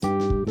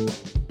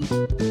Hi,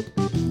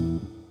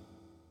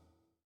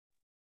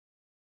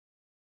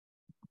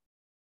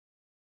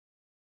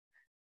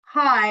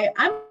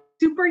 I'm a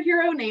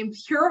superhero named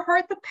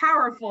Pureheart the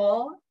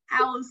Powerful,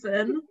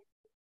 Allison.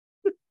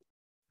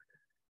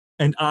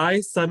 And I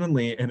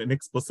suddenly and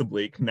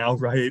inexplicably can now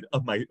ride a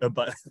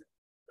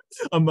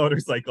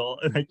motorcycle,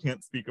 and I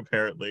can't speak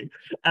apparently.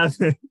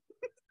 Evan.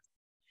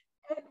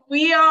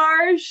 We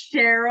are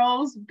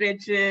Cheryl's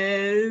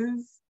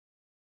bitches.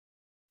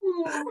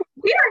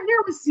 We are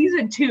here with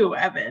season 2,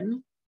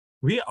 Evan.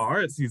 We are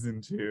at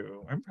season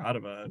 2. I'm proud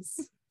of us.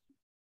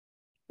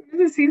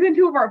 This is season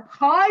 2 of our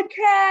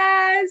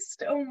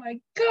podcast. Oh my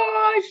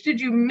gosh,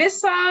 did you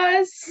miss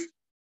us?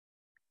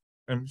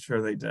 I'm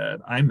sure they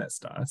did. I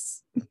missed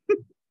us.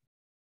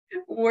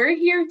 We're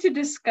here to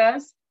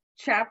discuss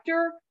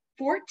chapter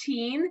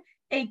 14,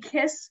 A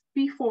Kiss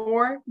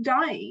Before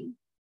Dying,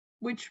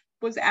 which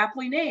was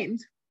aptly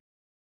named.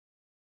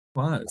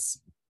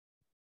 Was.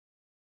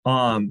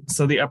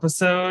 So the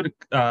episode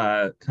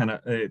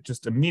it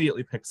just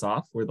immediately picks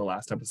off where the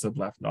last episode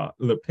left off.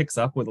 It picks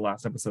up where the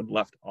last episode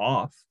left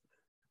off.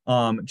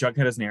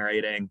 Jughead is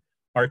narrating.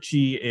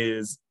 Archie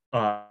is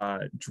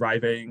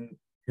driving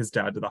his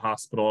dad to the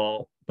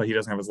hospital, but he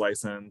doesn't have his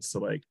license, so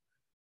like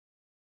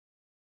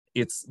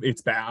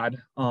it's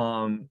bad.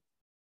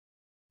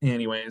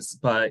 Anyways,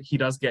 but he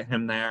does get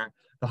him there.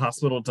 The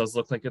hospital does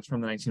look like it's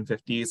from the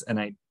 1950s, and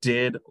I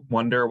did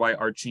wonder why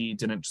Archie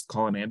didn't just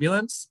call an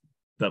ambulance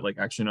that like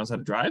actually knows how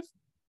to drive.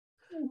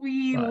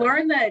 We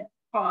learned that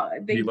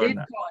they did call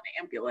an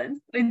ambulance,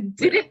 but it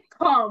didn't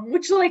come,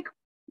 which like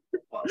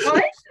what?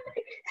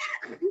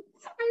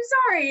 I'm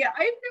sorry, I've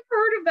never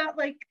heard of that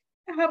like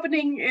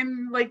happening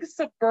in like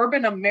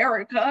suburban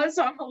America,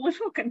 so I'm a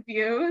little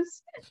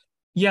confused.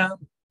 Yeah,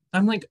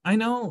 I'm like, I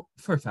know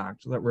for a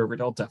fact that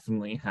Riverdale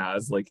definitely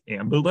has like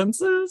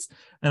ambulances,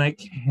 and I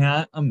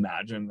can't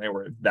imagine there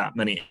were that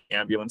many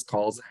ambulance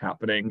calls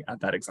happening at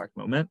that exact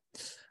moment.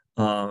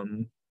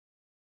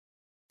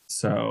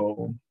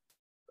 So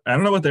I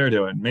don't know what they're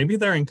doing. Maybe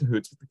they're in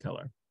cahoots with the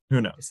killer. Who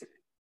knows?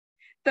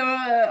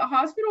 The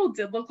hospital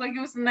did look like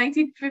it was the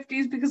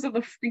 1950s because of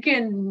the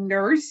freaking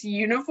nurse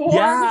uniform.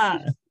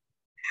 Yeah.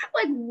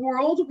 Like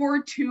World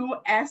War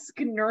II-esque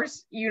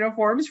nurse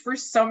uniforms for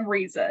some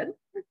reason.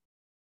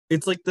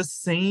 It's like the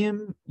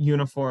same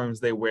uniforms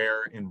they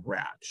wear in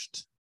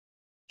Ratched,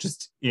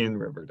 just in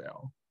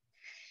Riverdale.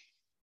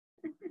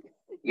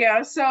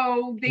 Yeah,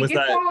 so they get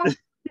off.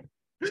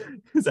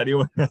 Is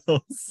anyone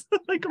else?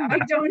 Like I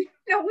don't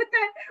know what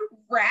that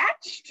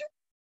Ratched?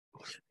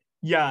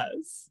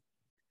 Yes.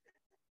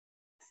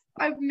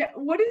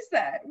 What is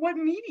that? What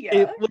media?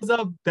 It was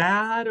a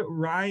bad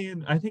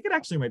Ryan. I think it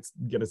actually might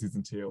get a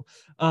season 2.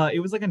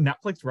 It was like a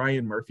Netflix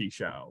Ryan Murphy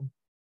show.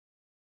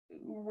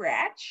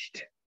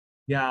 Ratched?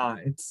 Yeah,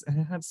 it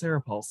had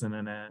Sarah Paulson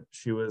in it.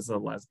 She was a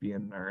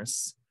lesbian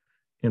nurse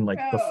in like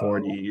the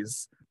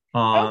 40s.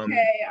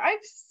 Okay,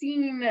 I've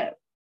seen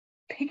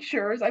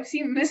pictures. I've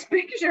seen this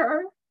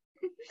picture.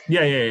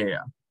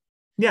 Yeah.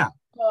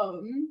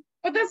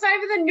 But that's not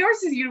even the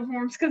nurses'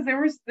 uniforms because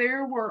they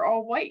were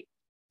all white.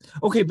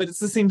 Okay, but it's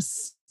the same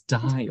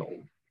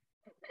style.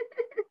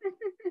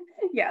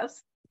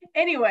 Yes.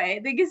 Anyway,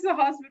 they get to the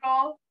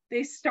hospital.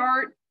 They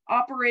start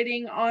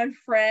operating on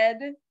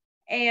Fred.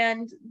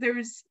 And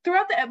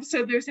throughout the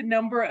episode, there's a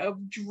number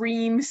of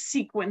dream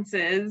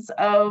sequences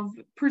of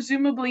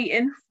presumably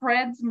in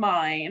Fred's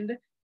mind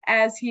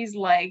as he's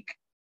like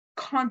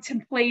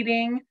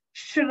contemplating,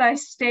 should I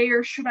stay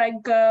or should I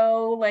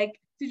go? Like,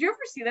 did you ever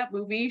see that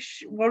movie?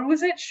 What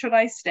was it? Should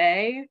I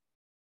Stay?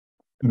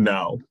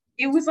 No.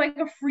 It was like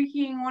a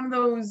freaking one of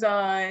those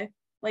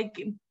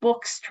like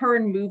books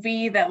turn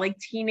movie that like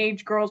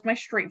teenage girls, my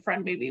straight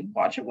friend made me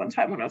watch it one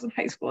time when I was in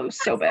high school. It was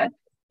so bad.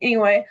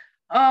 Anyway,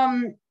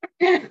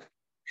 it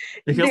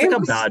feels like a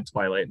bad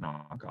Twilight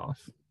knockoff.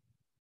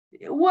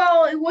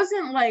 Well, it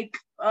wasn't like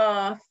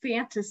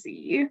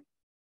fantasy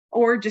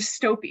or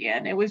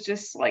dystopian. It was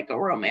just like a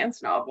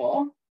romance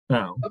novel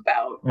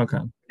about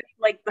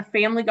like the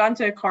family got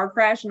into a car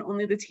crash and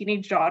only the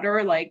teenage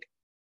daughter like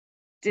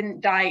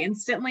didn't die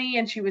instantly,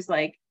 and she was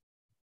like,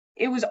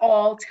 it was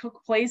all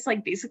took place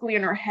like basically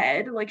in her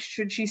head, like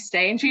should she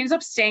stay, and she ends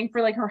up staying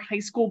for like her high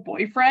school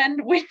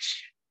boyfriend,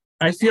 which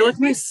I feel like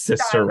my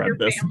sister read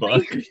this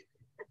book.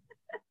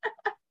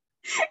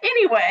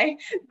 Anyway,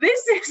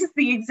 this is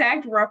the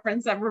exact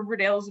reference that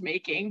Riverdale's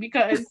making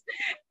because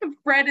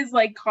Fred is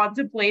like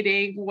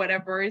contemplating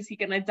whatever, is he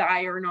gonna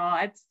die or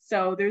not?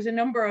 So there's a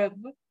number of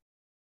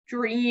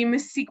dream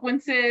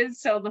sequences.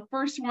 So the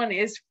first one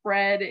is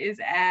Fred is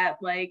at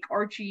like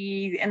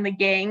Archie and the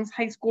gang's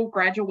high school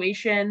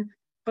graduation,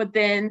 but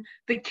then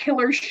the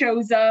killer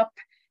shows up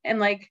and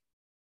like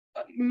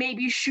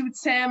maybe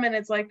shoots him, and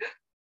it's like,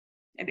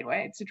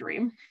 anyway, it's a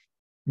dream.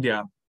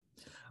 Yeah.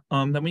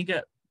 Then we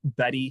get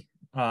Betty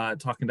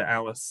talking to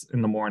Alice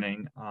in the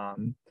morning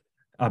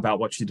about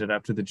what she did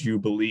after the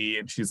Jubilee,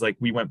 and she's like,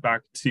 we went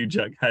back to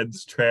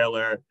Jughead's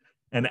trailer,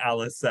 and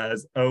Alice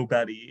says, oh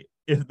Betty,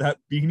 if that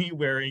beanie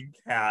wearing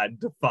cad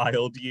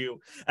defiled you,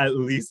 at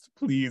least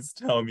please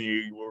tell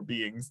me you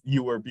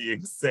were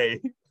being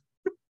safe.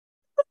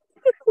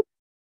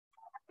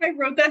 I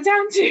wrote that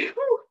down too.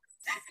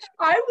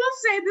 I will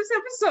say this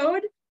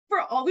episode,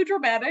 for all the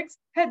dramatics,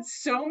 had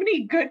so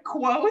many good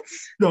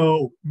quotes.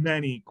 So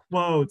many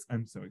quotes.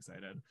 I'm so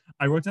excited.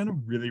 I wrote down a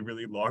really,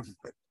 really long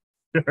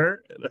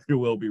picture, and I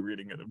will be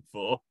reading it in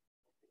full.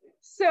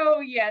 So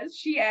yes,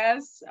 she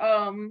asks,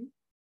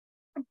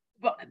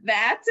 but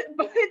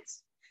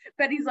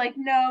Betty's like,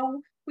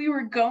 no, we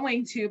were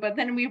going to, but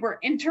then we were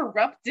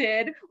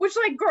interrupted. Which,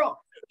 like, girl,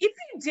 if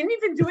you didn't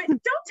even do it,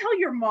 don't tell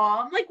your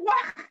mom. Like, what?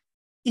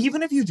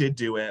 Even if you did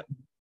do it,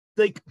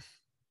 like,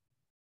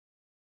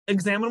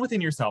 examine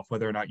within yourself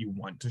whether or not you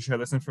want to share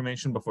this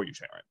information before you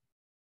share it.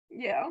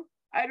 Yeah,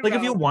 I don't like know.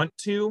 If you want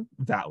to,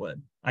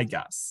 valid, I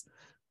guess.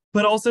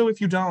 But also,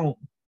 if you don't,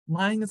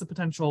 lying is a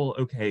potential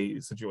okay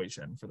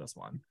situation for this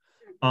one.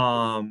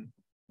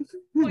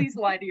 Please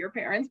lie to your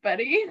parents,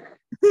 Betty.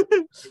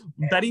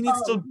 Betty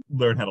needs to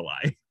learn how to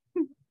lie.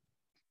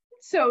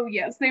 So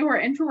yes, they were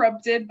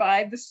interrupted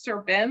by the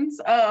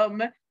serpents.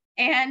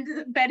 And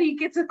Betty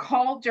gets a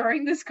call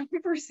during this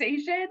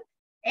conversation,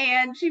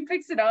 and she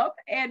picks it up,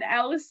 and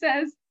Alice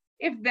says,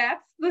 if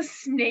that's the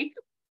snake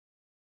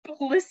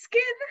Pliskin,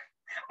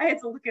 I had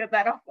to look at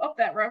that up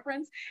that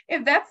reference.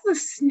 If that's the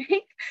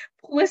snake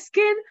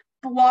Pliskin,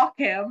 block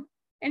him.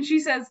 And she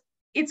says,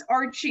 it's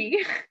Archie.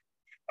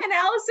 And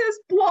Alice says,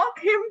 block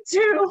him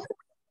too.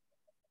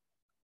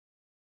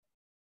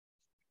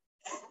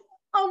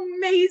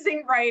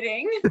 Amazing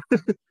writing.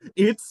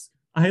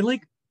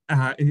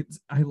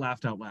 I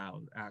laughed out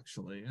loud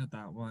actually at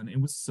that one.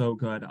 It was so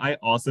good. I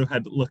also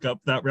had to look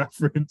up that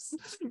reference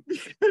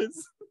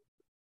because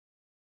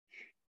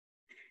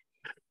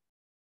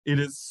it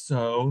is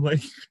so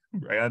like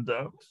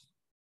random.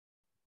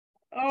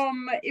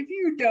 If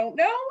you don't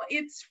know,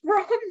 it's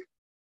from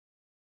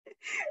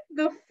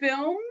the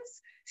films.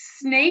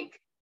 Snake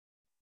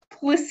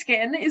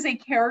Plissken is a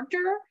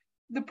character,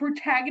 the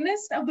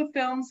protagonist of the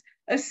films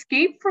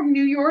Escape from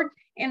New York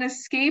and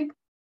Escape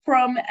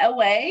from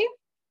LA,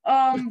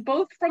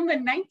 both from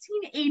the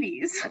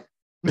 1980s.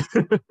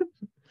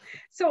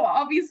 So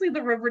obviously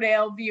the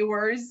Riverdale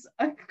viewers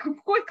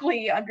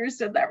quickly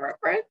understood that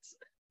reference.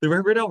 The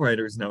Riverdale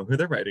writers know who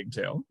they're writing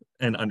to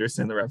and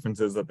understand the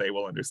references that they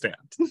will understand.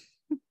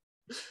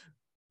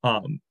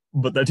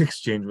 But that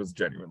exchange was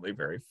genuinely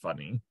very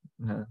funny.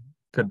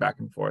 Good back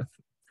and forth.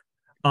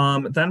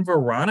 Then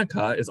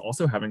Veronica is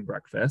also having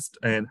breakfast,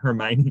 and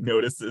Hermione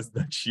notices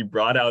that she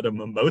brought out a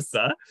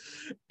mimosa,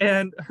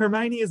 and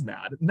Hermione is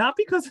mad, not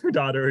because her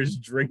daughter is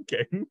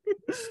drinking,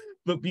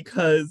 but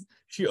because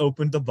she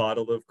opened a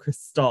bottle of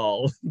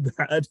Cristal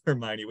that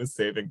Hermione was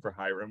saving for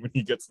Hiram when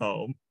he gets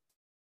home.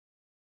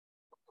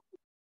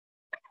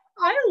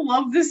 I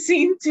love the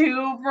scene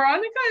too.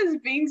 Veronica is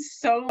being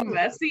so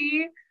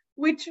messy,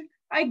 which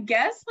I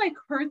guess like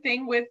her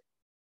thing with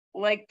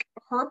like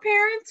her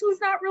parents was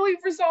not really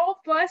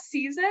resolved last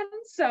season,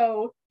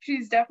 so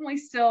she's definitely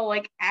still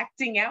like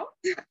acting out.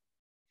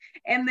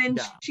 And then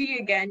she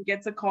again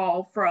gets a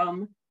call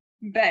from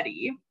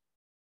Betty.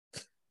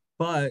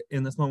 But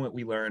in this moment,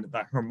 we learned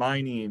that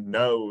Hermione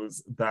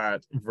knows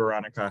that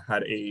Veronica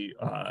had a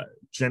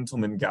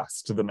gentleman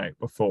guest the night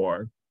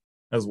before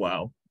as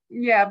well.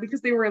 Yeah, because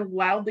they were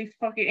loudly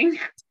fucking.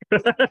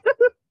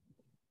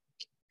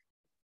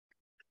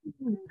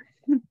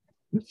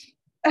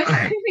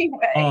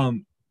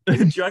 Anyway.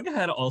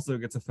 Jughead also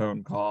gets a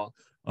phone call,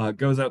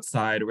 goes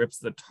outside, rips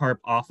the tarp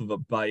off of a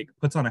bike,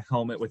 puts on a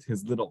helmet with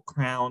his little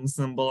crown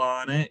symbol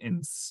on it,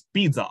 and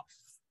speeds off.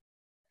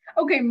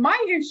 Okay, my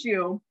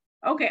issue.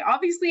 Okay,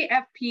 obviously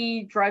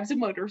FP drives a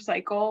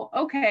motorcycle.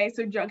 Okay,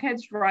 so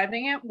Jughead's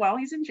driving it while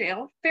he's in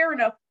jail. Fair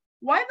enough.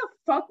 Why the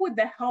fuck would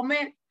the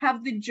helmet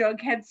have the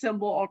Jughead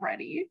symbol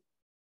already?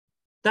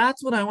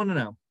 That's what I want to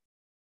know.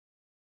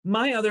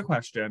 My other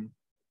question.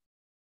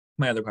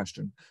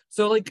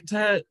 So like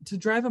to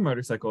drive a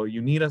motorcycle,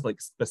 you need a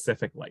like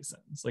specific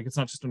license. Like it's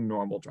not just a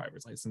normal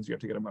driver's license. You have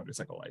to get a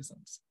motorcycle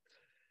license.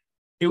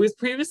 It was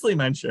previously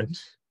mentioned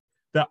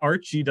that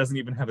Archie doesn't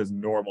even have his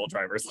normal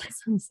driver's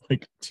license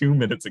like 2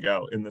 minutes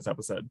ago in this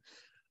episode.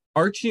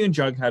 Archie and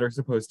Jughead are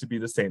supposed to be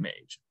the same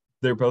age.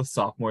 They're both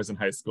sophomores in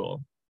high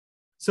school.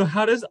 So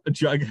how does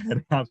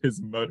Jughead have his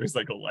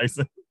motorcycle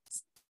license?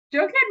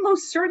 Jughead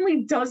most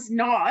certainly does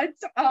not.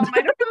 I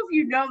don't know if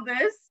you know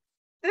this.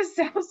 The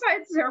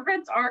Southside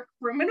Serpents are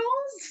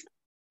criminals.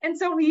 And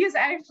so he is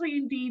actually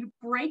indeed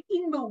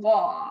breaking the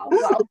law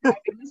while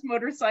driving this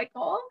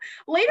motorcycle.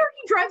 Later,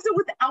 he drives it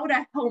without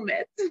a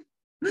helmet,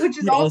 which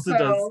is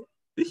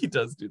he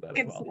does do that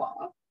as well.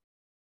 Law.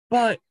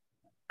 But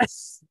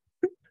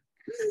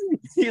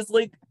he's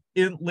like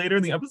later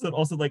in the episode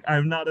also like,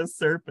 I'm not a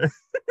serpent.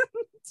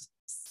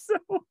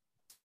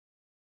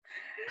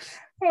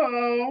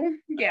 So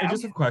yeah. I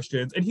just have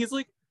questions. And he's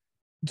like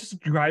just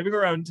driving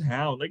around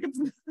town. Like it's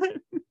not...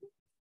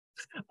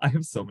 I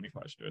have so many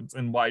questions.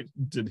 And why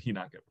did he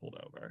not get pulled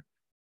over?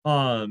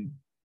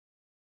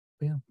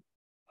 Yeah.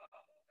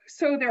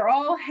 So they're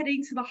all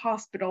heading to the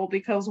hospital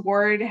because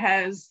word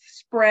has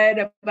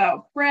spread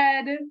about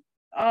Fred.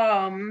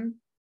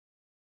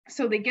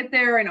 So they get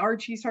there and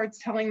Archie starts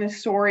telling the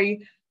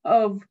story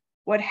of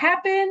what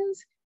happened,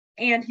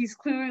 and he's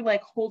clearly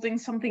like holding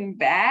something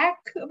back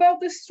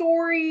about the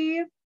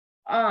story.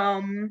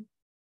 And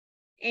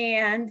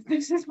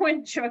this is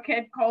when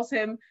Jughead calls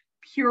him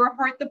Pure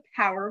Heart the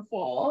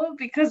Powerful,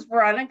 because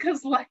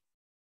Veronica's like,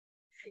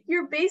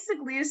 you're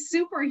basically a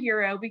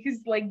superhero because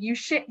like you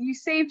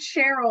saved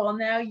Cheryl and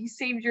now you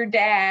saved your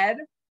dad.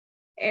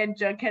 And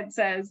Jughead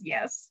says,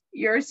 yes,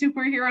 you're a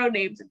superhero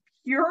named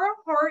Pure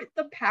Heart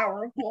the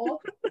Powerful,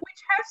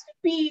 which has to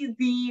be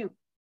the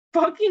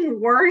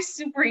fucking worst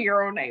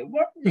superhero name.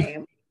 What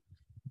name?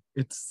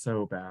 It's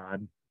so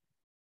bad.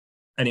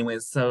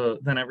 Anyways, so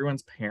then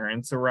everyone's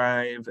parents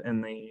arrive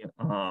and they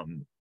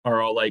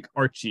are all like,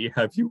 Archie,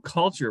 have you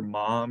called your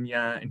mom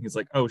yet? And he's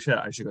like, oh shit,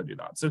 I should go do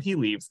that. So he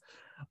leaves.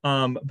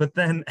 But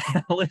then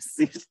Alice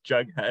sees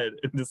Jughead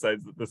and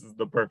decides that this is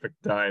the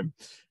perfect time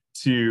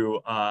to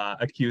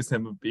accuse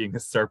him of being a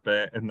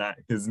serpent and that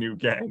his new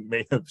gang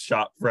may have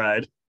shot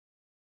Fred.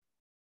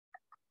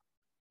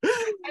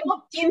 I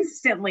love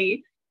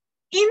instantly.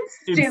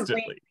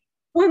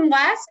 When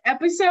last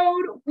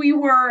episode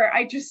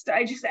I just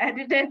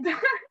edited the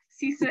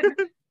season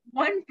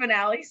 1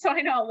 finale, so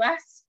I know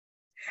last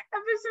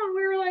episode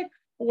we were like,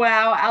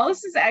 wow,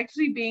 Alice is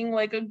actually being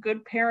like a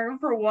good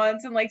parent for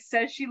once and like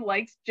says she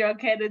likes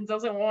Jughead and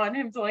doesn't want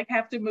him to like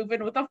have to move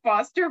in with a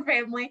foster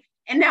family.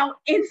 And now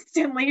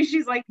instantly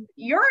she's like,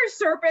 you're a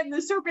serpent.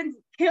 The serpent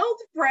killed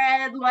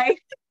Fred.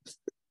 Like,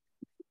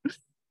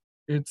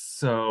 it's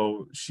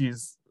so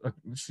she's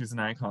an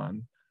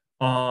icon.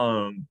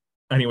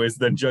 Anyways,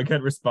 then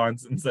Jughead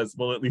responds and says,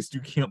 well, at least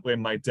you can't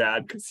blame my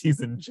dad because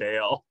he's in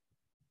jail.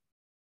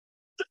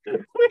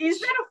 Is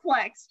that a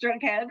flex,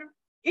 Jughead?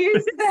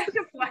 Is that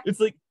a flex?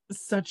 It's like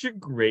such a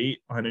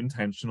great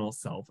unintentional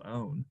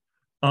self-own.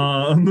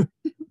 So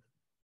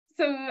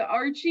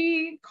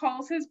Archie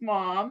calls his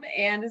mom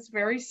and is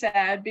very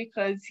sad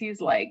because he's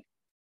like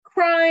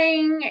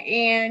crying,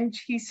 and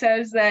he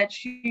says that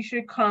she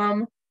should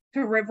come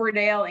to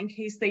Riverdale in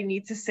case they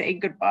need to say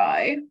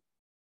goodbye.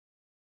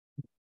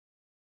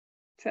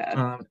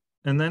 Sad.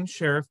 And then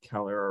Sheriff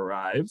Keller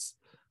arrives.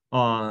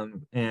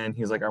 And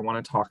he's like, I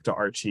want to talk to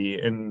Archie.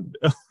 And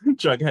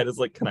Jughead is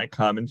like, can I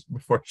come? And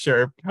before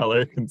Sheriff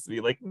Keller can be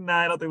like, nah,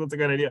 I don't think that's a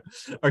good idea.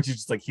 Archie's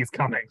just like, he's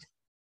coming.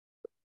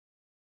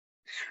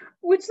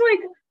 Which, like,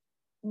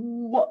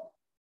 what?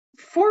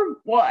 For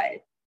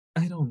what?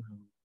 I don't know.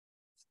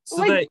 So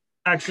like, that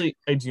actually,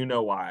 I do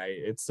know why.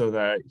 It's so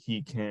that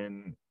he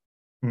can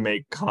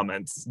make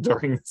comments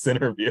during this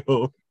interview.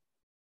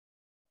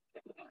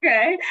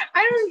 Okay.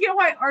 I don't get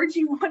why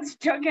Archie wants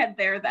Jughead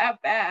there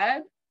that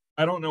bad.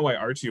 I don't know why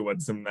Archie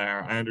wants him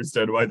there. I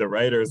understand why the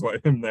writers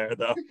want him there,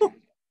 though.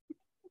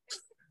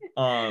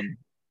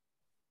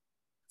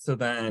 So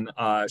then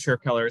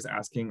Sheriff Keller is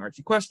asking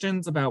Archie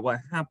questions about what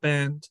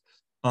happened.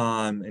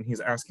 And he's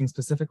asking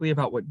specifically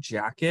about what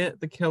jacket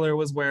the killer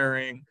was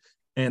wearing.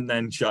 And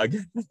then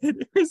Jughead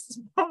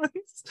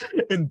responds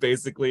and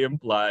basically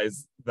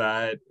implies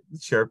that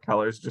Sheriff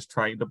Keller is just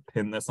trying to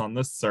pin this on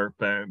the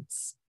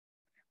serpents.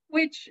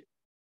 Which,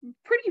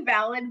 pretty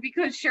valid,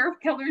 because Sheriff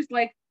Keller's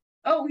like,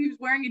 oh, he was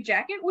wearing a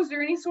jacket? Was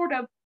there any sort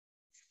of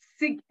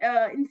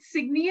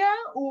insignia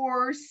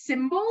or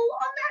symbol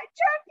on that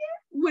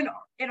jacket?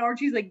 And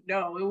Archie's like,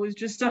 no, it was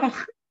just a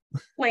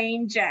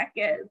plain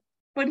jacket.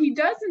 But he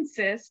does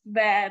insist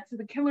that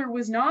the killer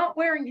was not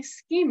wearing a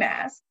ski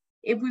mask.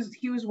 He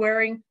was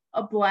wearing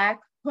a black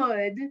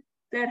hood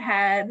that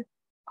had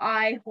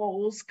eye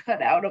holes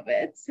cut out of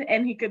it,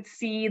 and he could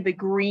see the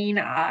green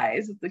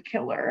eyes of the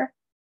killer.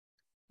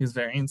 He was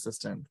very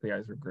insistent the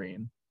eyes were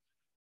green.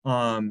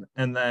 And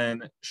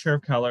then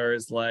Sheriff Keller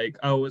is like,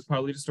 oh, it was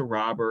probably just a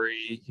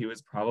robbery. He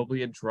was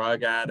probably a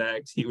drug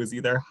addict. He was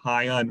either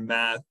high on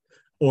meth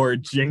or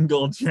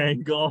jingle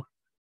jangle.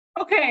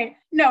 Okay,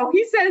 no,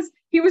 he says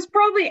he was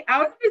probably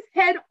out of his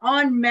head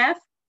on meth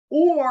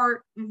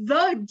or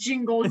the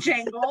jingle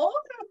jangle,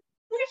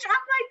 which I'm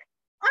like,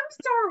 I'm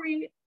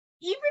sorry.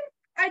 Even,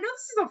 I know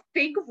this is a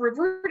fake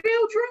Riverdale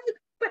drug,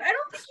 but I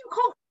don't think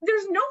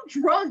there's no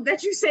drug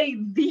that you say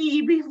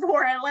the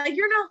before it. Like,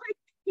 you're not like,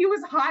 he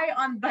was high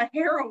on the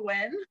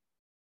heroin.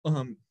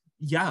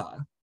 Yeah,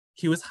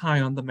 he was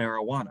high on the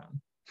marijuana.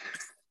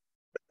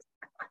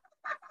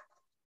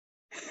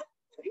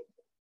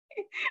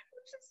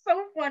 Which is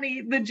so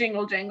funny. The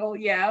jingle jangle,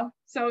 yeah.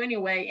 So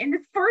anyway, in the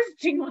first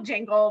jingle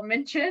jangle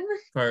mention.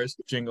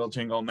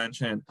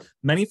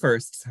 Many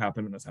firsts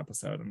happen in this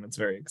episode, and it's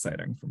very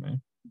exciting for me.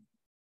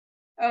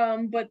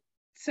 But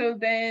so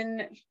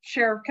then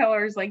Sheriff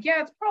Keller is like,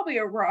 yeah, it's probably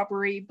a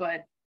robbery,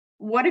 but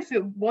what if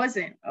it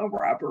wasn't a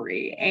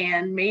robbery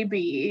and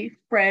maybe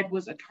Fred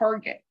was a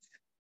target?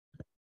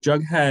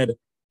 Jughead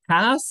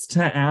has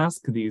to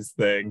ask these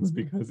things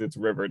because it's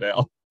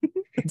Riverdale.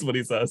 That's what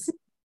he says.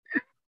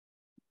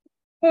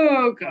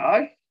 Oh,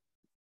 gosh.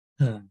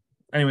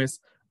 Anyways,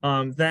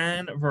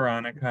 then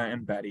Veronica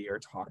and Betty are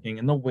talking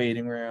in the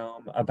waiting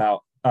room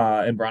about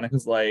And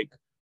Veronica's like,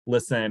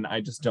 listen,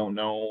 I just don't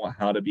know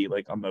how to be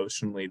like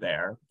emotionally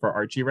there for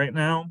Archie right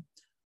now.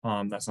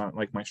 That's not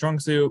like my strong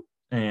suit,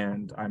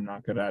 and I'm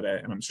not good at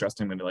it, and I'm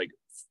stressed I'm gonna like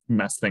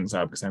mess things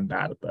up because I'm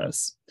bad at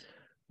this.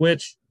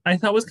 Which I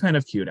thought was kind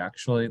of cute,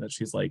 actually, that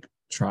she's like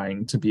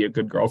trying to be a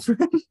good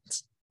girlfriend.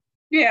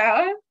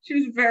 Yeah, she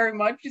was very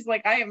much. She's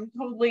like, I am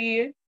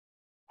totally.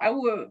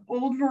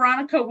 Old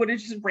Veronica would have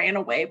just ran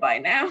away by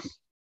now.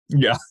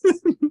 Yeah.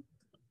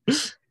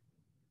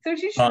 So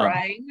she's Um,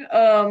 trying.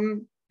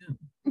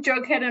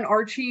 Jughead and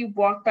Archie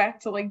walk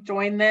back to like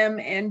join them,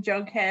 and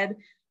Jughead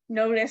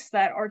noticed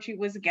that Archie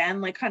was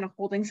again like kind of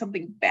holding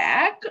something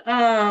back.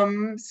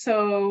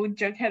 So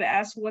Jughead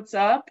asks what's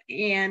up,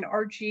 and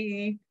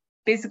Archie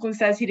basically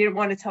says he didn't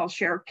want to tell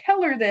Sheriff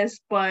Keller this,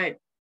 but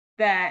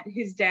that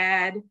his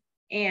dad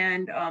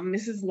and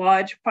Mrs.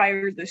 Lodge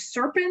fired the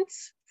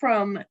serpents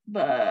from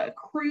the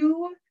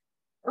crew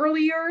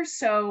earlier,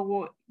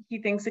 so he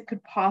thinks it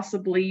could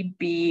possibly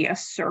be a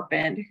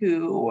serpent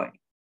who,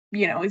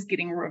 is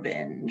getting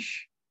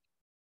revenge.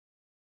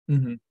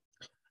 mhm.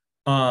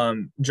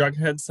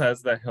 Jughead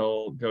says that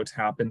he'll go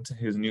tap into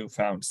his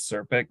newfound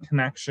serpent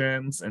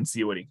connections and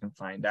see what he can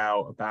find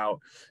out about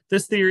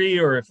this theory,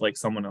 or if like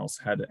someone else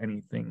had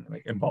anything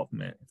like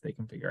involvement, if they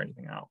can figure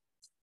anything out.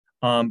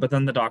 But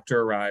then the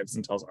doctor arrives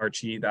and tells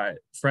Archie that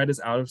Fred is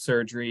out of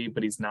surgery,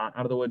 but he's not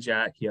out of the woods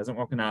yet. He hasn't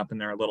woken up, and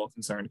they're a little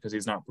concerned because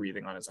he's not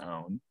breathing on his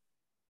own.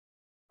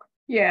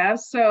 Yeah,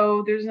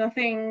 so there's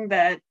nothing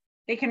that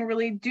they can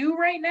really do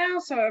right now.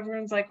 So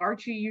everyone's like,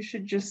 Archie, you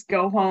should just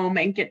go home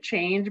and get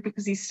changed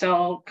because he's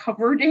still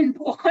covered in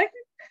blood.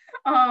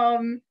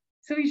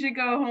 So he should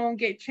go home,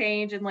 get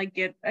changed, and like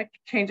get a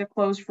change of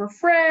clothes for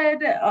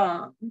Fred,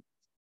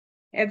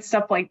 and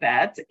stuff like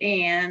that.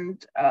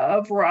 And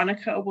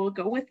Veronica will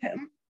go with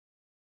him.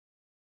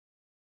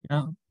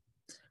 Yeah.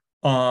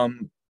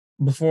 Um,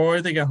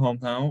 Before they get home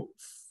though,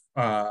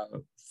 uh,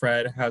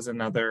 Fred has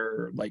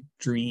another like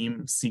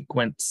dream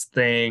sequence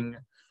thing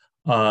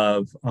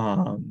of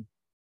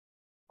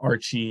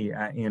Archie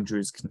at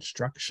Andrew's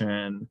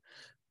construction.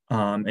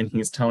 And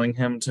he's telling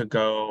him to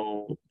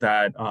go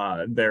that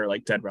their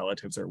like dead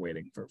relatives are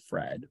waiting for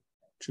Fred,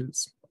 which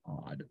is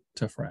odd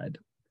to Fred.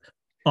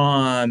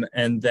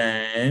 And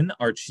then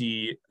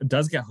Archie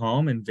does get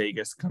home and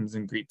Vegas comes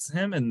and greets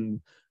him,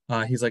 and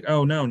he's like,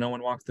 oh no, no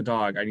one walked the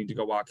dog. I need to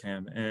go walk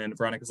him. And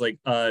Veronica's like,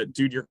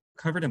 dude, you're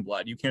covered in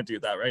blood. You can't do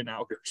that right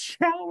now. Go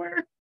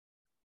shower.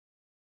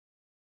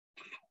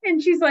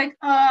 And she's like,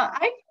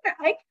 I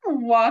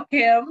can walk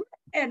him.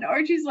 And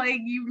Archie's like,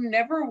 you've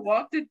never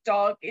walked a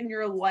dog in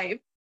your life.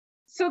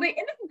 So they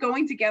end up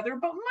going together.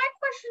 But my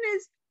question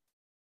is,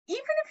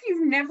 even if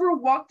you've never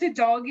walked a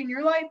dog in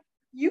your life,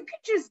 you could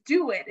just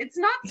do it. It's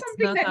not It's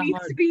something not that that needs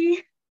to hard.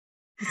 be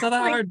It's not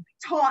that like hard.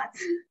 taught.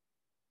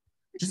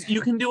 Just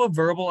you can do a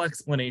verbal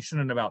explanation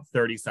in about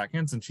 30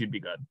 seconds and she'd be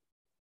good.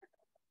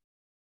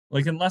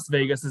 Like unless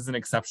Vegas is an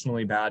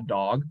exceptionally bad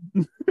dog.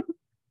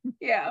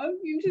 Yeah,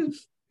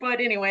 but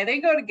anyway, they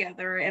go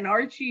together, and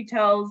Archie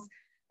tells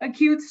a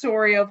cute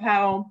story of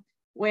how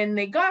when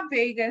they got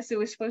Vegas, it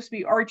was supposed to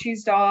be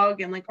Archie's dog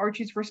and like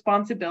Archie's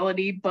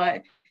responsibility,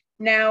 but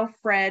now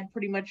Fred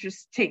pretty much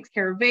just takes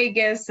care of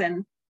Vegas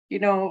and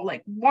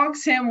like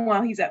walks him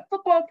while he's at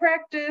football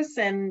practice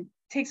and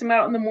takes him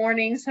out in the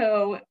morning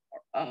so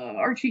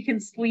Archie can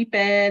sleep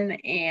in,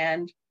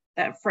 and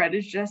that Fred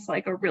is just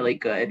like a really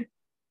good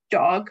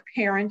dog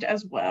parent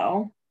as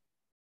well.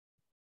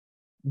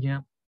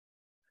 Yeah.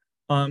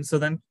 So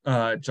then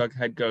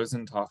Jughead goes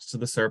and talks to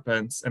the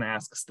serpents and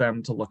asks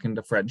them to look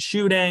into Fred's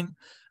shooting.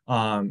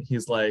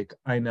 He's like,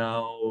 I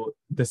know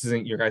this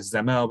isn't your guys'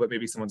 MO, but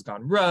maybe someone's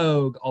gone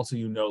rogue. Also,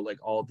 like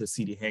all the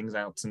seedy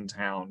hangouts in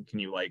town. Can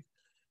you like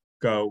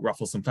go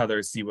ruffle some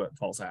feathers, see what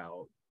falls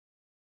out?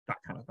 That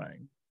kind of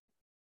thing.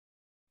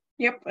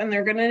 Yep, and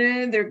they're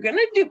gonna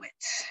do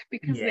it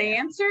because they Yeah.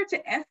 answer to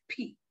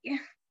FP.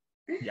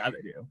 Yeah,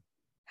 they do.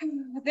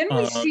 Then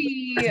we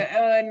see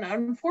an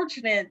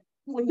unfortunately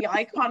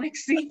iconic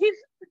scene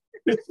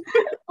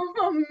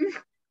um,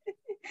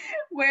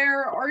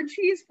 where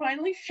Archie is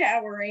finally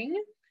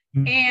showering,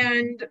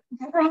 and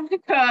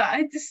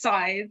Veronica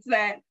decides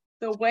that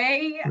the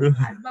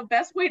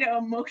best way to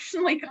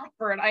emotionally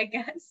comfort, I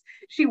guess,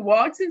 she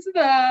walks into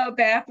the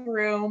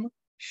bathroom,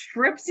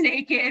 strips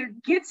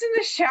naked, gets in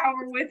the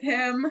shower with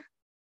him,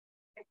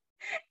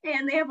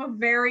 and they have a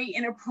very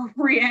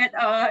inappropriate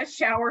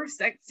shower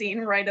sex scene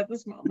right at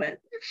this moment.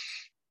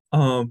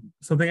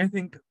 Something I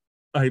think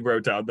I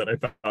wrote down that I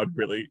found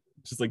really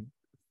just like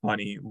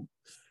funny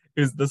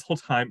is this whole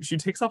time she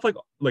takes off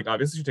like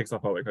obviously she takes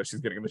off all because she's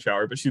getting in the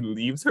shower, but she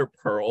leaves her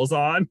pearls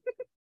on.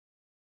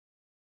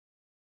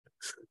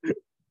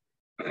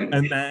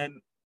 And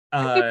then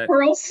my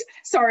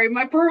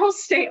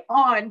pearls stay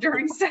on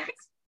during sex.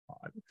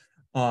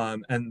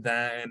 And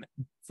then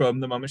from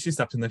the moment she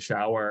stepped in the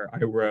shower,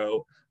 I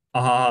wrote,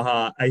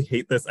 I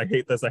hate this, I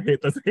hate this, I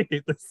hate this, I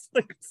hate this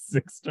like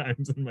 6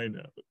 times in my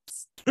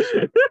notes.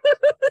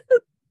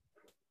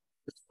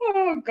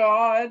 Oh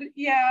God.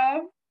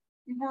 Yeah.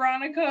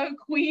 Veronica,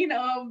 queen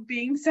of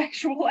being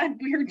sexual at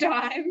weird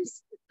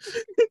times.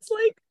 It's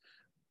like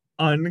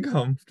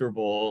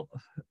uncomfortable.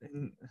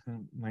 And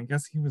I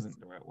guess he was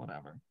into it,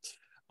 whatever.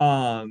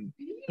 Speaking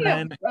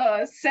Then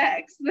of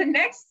sex, the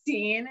next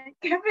scene,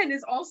 Kevin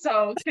is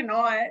also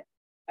cannot,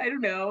 I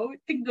don't know,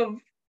 think of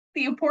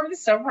the important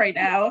stuff right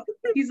now.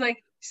 He's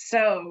like,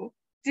 so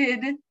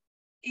did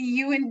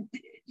you and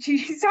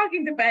she's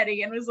talking to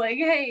Betty and was like,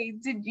 hey,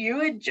 did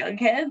you and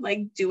Jughead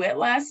like do it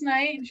last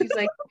night? And she's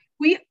like,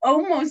 we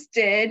almost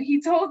did.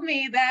 He told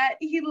me that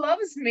he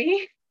loves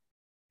me.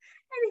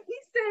 And he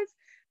says,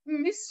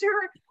 Mr.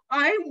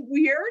 I'm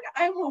weird.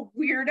 I'm a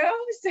weirdo.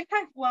 Say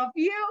I love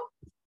you.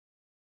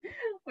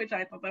 Which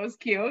I thought that was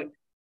cute.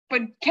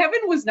 But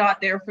Kevin was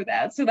not there for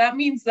that. So that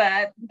means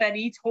that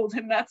Betty told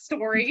him that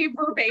story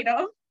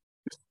verbatim.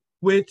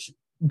 which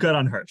good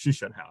on her. She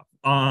should have.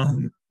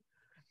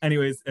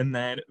 Anyways, and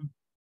then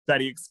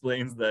Betty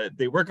explains that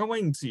they were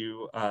going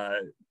to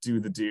do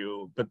the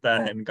do, but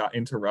then got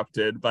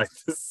interrupted by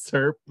the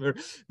SERP.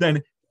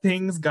 Then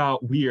things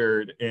got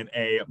weird in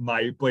a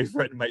my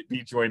boyfriend might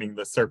be joining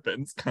the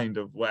serpents kind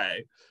of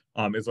way,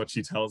 is what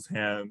she tells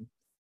him.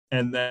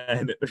 And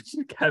then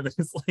Kevin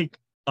is like,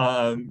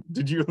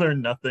 did you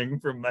learn nothing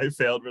from my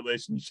failed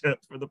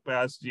relationship for the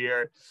past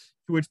year?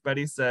 To which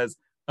Betty says,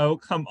 oh,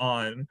 come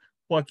on.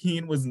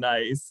 Joaquin was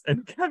nice.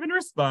 And Kevin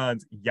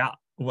responds, yeah,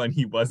 when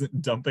he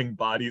wasn't dumping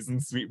bodies in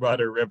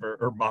Sweetwater River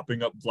or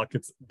mopping up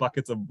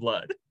buckets of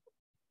blood.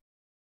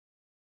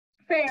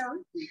 Fair.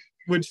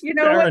 Which, you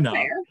know fair what? enough,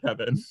 Fair.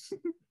 Kevin.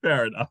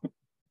 Fair enough.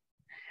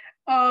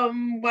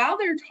 While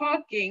they're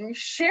talking,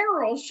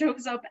 Cheryl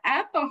shows up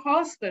at the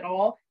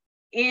hospital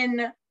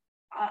in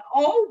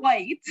all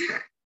white.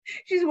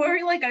 She's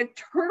wearing like a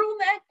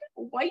turtleneck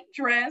white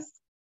dress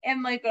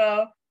and like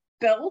a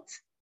belt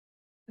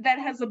that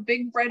has a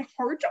big red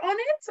heart on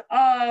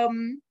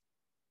it.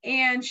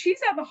 And she's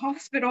at the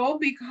hospital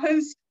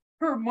because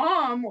her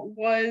mom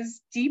was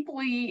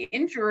deeply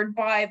injured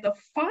by the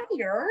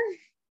fire.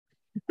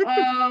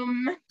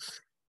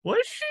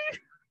 Was she?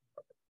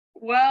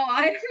 Well,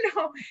 I don't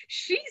know.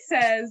 She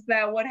says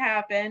that what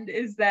happened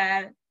is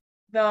that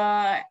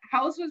the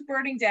house was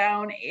burning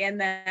down and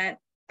that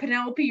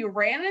Penelope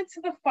ran into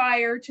the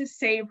fire to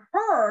save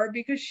her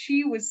because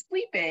she was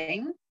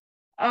sleeping.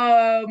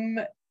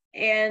 And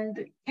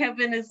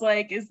Kevin is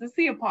like, is this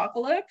the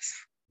apocalypse?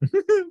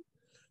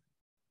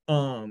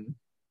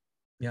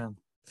 Yeah.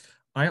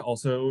 I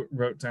also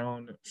wrote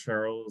down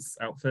Cheryl's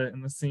outfit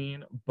in the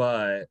scene,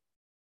 but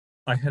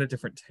I had a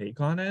different take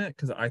on it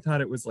because I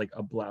thought it was like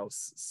a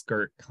blouse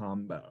skirt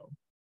combo.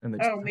 And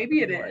Oh,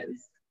 maybe it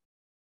is.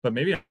 But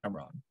maybe I'm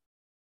wrong.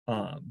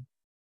 But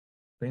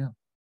yeah.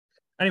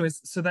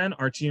 Anyways, so then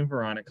Archie and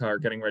Veronica are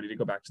getting ready to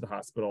go back to the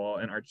hospital,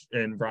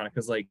 and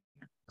Veronica's like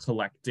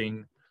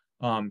collecting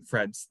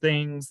Fred's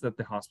things that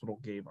the hospital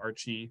gave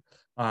Archie.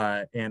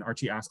 And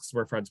Archie asks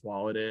where Fred's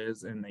wallet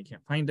is, and they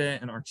can't find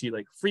it. And Archie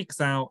like freaks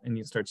out and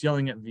he starts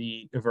yelling at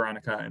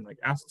Veronica and like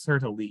asks her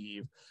to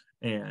leave.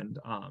 And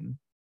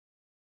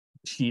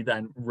she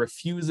then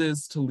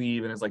refuses to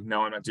leave and is like,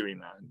 no, I'm not doing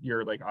that.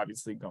 You're like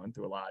obviously going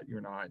through a lot.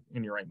 You're not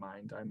in your right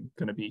mind. I'm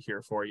gonna be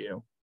here for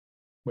you.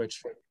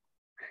 Which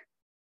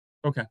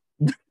okay.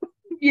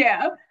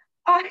 Yeah.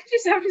 I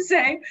just have to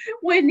say,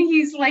 when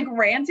he's like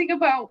ranting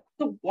about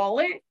the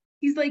wallet,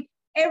 he's like,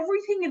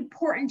 everything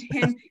important to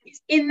him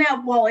is in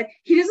that wallet.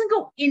 He doesn't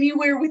go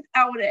anywhere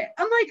without it.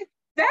 I'm like,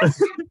 that's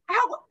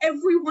how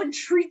everyone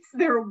treats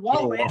their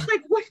wallet. Oh.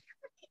 Like, what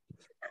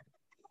do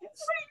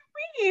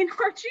you mean,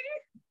 Archie?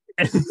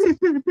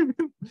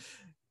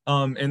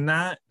 In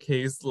that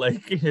case,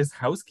 like his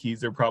house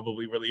keys are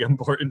probably really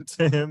important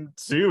to him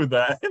too,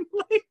 then.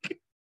 Like,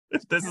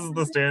 if this is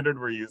the standard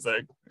we're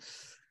using.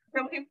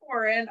 Really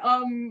important.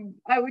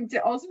 I would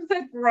also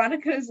say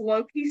Veronica is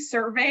low-key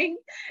serving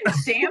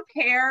damp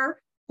hair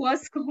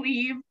plus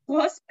cleave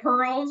plus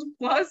pearls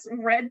plus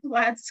red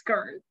plaid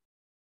skirt.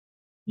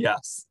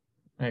 Yes,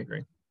 I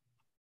agree.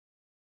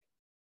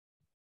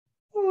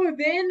 Oh,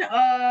 then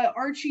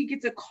Archie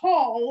gets a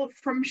call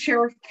from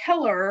Sheriff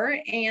Keller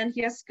and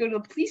he has to go to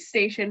the police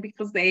station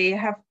because they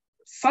have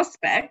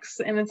suspects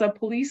and it's a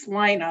police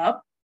lineup.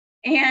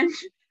 And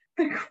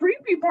the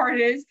creepy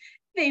part is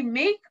they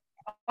make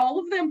all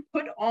of them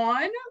put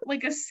on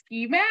like a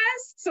ski mask.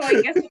 So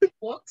I guess it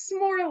looks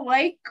more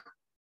like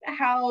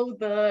how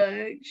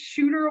the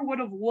shooter would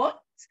have looked.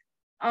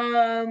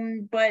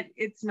 But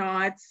it's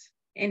not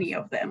any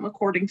of them,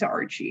 according to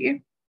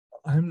Archie.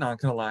 I'm not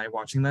gonna lie,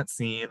 watching that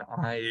scene,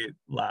 I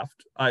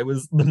laughed.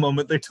 The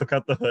moment they took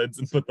out the hoods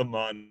and put them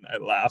on, I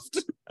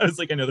laughed. I was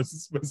like, I know this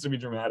is supposed to be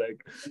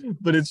dramatic,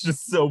 but it's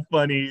just so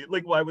funny.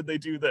 Like, why would they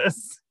do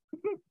this?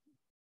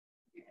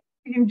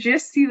 You can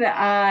just see the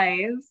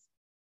eyes.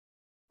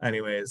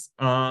 Anyways,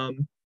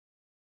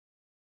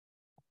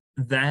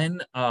 then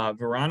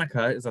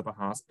Veronica is at the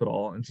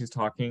hospital and she's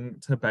talking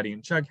to Betty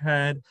and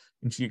Jughead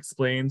and she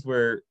explains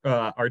where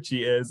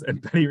Archie is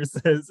and Betty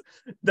says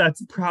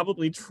that's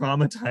probably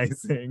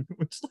traumatizing,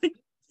 which like,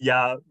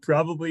 yeah,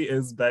 probably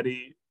is,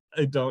 Betty.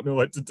 I don't know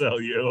what to tell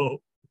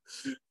you.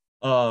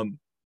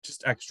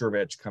 just extra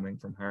rich coming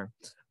from her,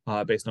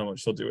 based on what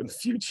she'll do in the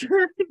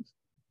future.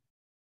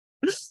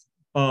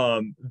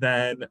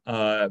 Then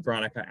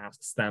Veronica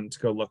asks them to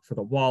go look for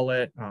the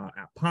wallet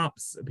at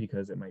Pop's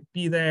because it might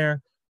be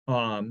there.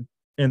 And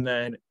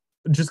then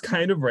just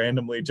kind of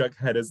randomly,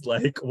 Jughead is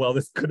like, well,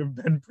 this could have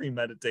been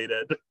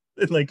premeditated.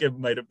 Like it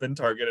might have been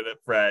targeted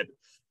at Fred,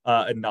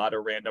 and not a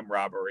random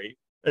robbery.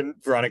 And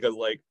Veronica's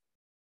like,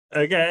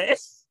 okay.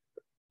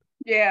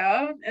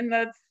 Yeah, and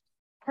that's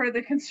part of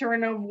the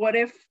concern of what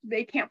if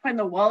they can't find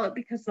the wallet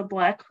because the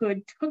Black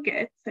Hood took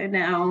it and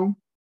now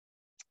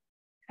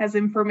has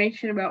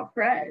information about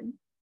Fred.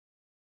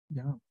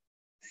 Yeah.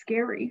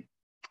 Scary.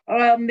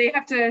 They're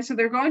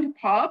going to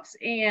Pop's,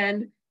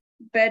 and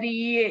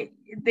Betty,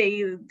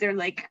 they're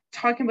like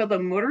talking about the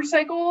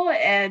motorcycle,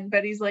 and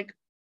Betty's like,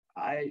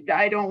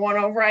 I don't want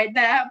to ride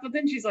that, but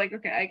then she's like,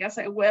 okay, I guess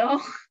I will.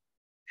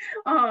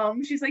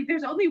 She's like,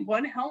 there's only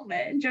one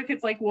helmet, and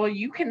Jughead's like, well,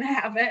 you can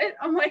have it.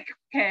 I'm like,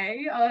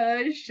 okay,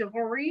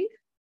 chivalry.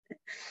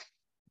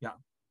 Yeah.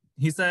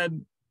 He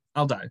said,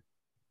 I'll die.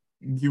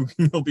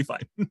 You'll be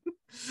fine.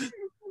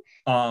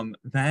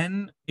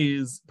 Then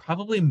is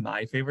probably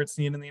my favorite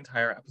scene in the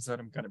entire episode,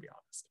 I'm gonna be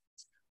honest.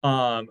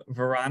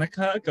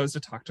 Veronica goes to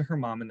talk to her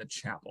mom in the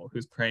chapel,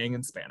 who's praying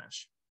in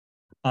Spanish.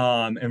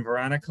 And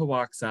Veronica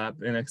walks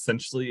up and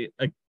essentially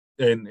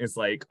and is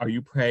like, are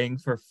you praying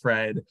for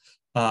Fred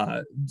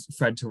to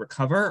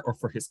recover or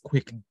for his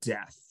quick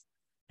death?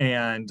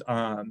 And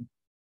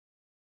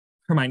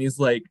Hermione's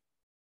like,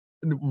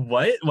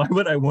 what? Why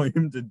would I want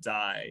him to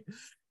die?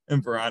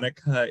 And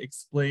Veronica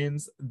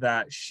explains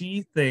that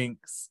she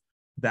thinks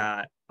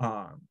that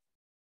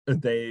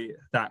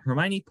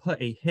Hermione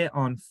put a hit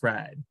on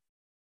Fred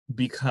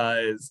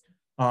because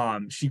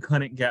she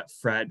couldn't get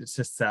Fred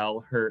to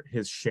sell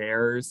his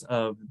shares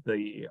of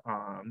the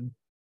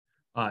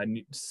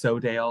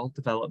Sodale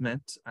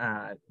development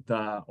at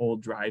the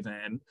old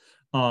drive-in.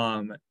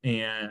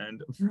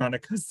 And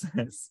Veronica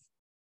says,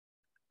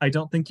 I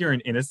don't think you're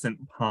an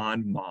innocent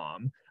pawn,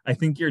 Mom. I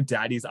think your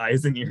daddy's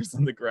eyes and ears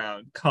on the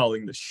ground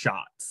calling the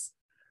shots.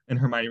 And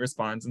Hermione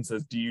responds and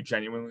says, do you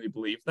genuinely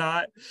believe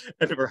that?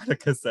 And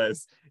Veronica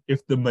says,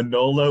 if the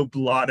Manolo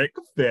Blahnik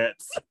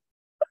fits.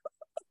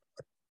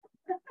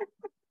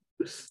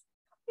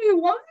 I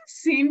love this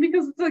scene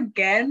because it's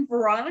again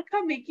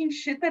Veronica making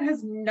shit that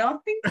has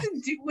nothing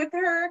to do with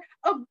her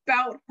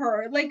about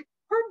her. Like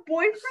her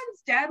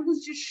boyfriend's dad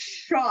was just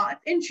shot,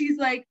 and she's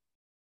like,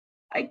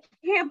 I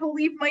can't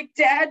believe my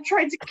dad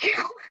tried to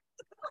kill her.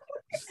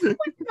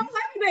 Like no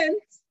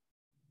evidence.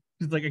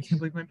 She's like, I can't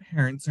believe my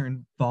parents are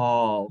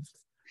involved.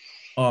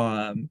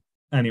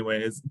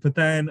 Anyways, but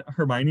then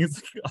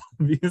Hermione's like,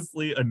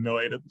 obviously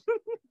annoyed at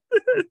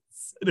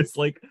this. And it's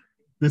like,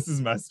 this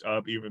is messed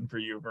up even for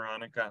you,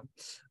 Veronica.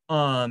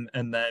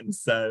 And then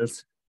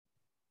says,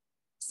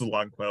 it's a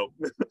long quote.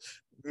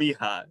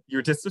 Mija,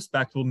 your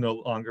disrespect will no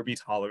longer be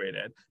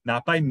tolerated,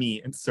 not by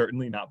me and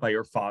certainly not by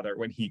your father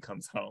when he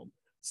comes home.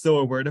 So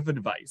a word of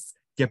advice,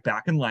 get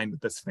back in line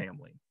with this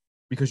family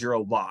because you're a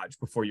lodge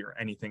before you're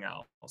anything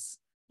else.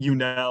 You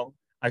know,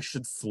 I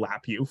should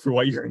slap you for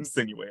what you're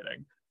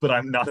insinuating, but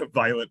I'm not a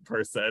violent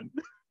person.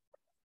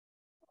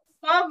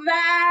 Love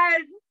that.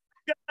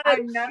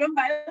 I'm not a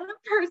violent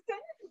person.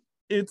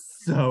 It's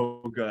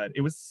so good.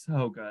 It was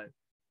so good.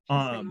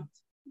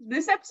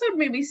 This episode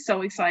made me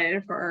so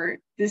excited for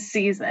this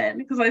season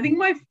because I think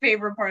my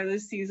favorite part of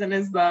this season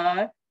is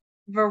the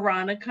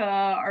Veronica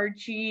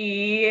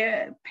Archie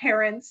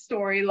parents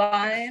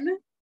storyline.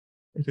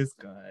 It is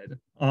good.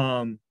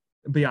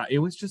 But yeah, it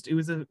was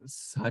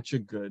such a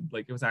good,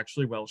 like, it was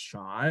actually well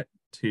shot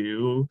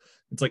too.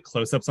 It's like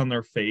close-ups on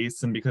their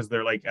face, and because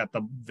they're like at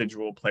the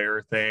visual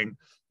player thing,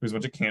 there's a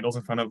bunch of candles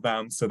in front of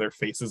them, so their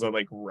faces are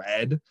like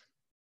red,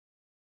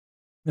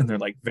 and they're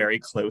like very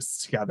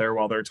close together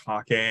while they're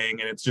talking,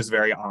 and it's just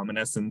very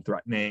ominous and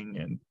threatening,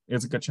 and it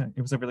was a good scene.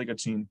 It was a really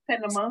good scene.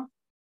 Cinema.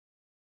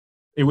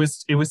 It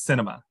was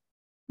cinema.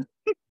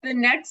 The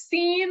next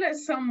scene,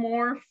 some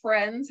more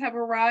friends have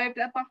arrived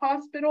at the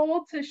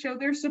hospital to show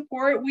their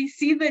support. We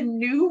see the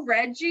new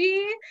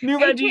Reggie.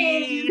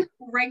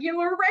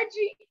 Regular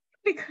Reggie,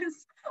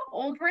 because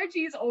old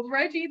Reggie's old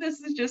Reggie.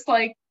 This is just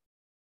like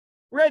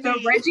Reggie.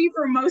 The Reggie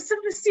for most of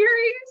the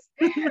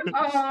series.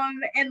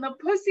 And the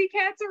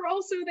Pussycats are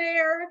also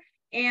there.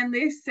 And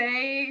they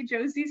say,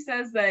 Josie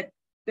says that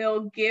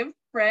they'll give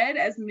Fred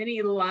as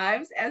many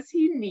lives as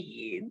he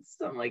needs.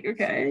 So I'm like,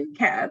 okay,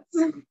 cats.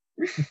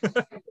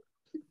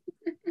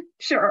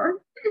 Sure.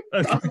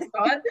 Then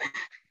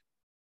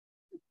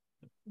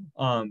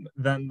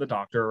the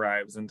doctor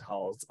arrives and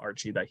tells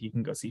Archie that he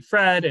can go see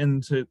Fred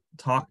and to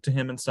talk to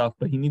him and stuff,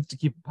 but he needs to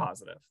keep it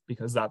positive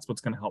because that's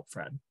what's going to help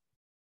Fred.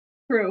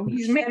 True.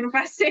 He's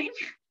manifesting.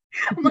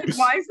 I'm like,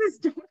 why is this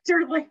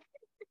doctor like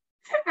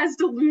as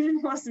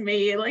delusional as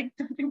me? Like,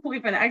 don't you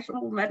believe in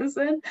actual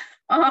medicine?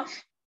 But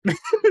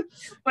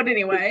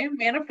anyway,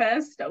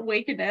 manifest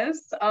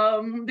awakeness.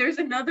 There's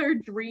another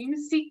dream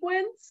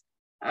sequence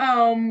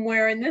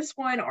where in this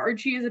one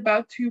Archie is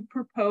about to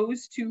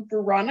propose to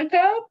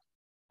Veronica,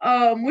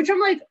 which I'm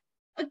like,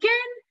 again,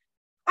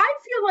 I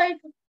feel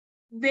like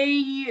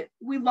we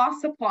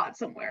lost the plot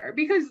somewhere,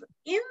 because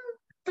in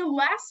the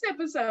last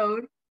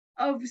episode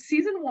of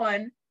season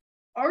 1,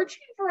 Archie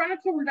and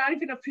Veronica were not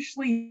even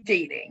officially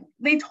dating.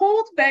 They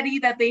told Betty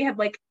that they had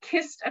like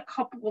kissed a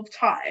couple of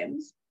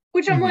times,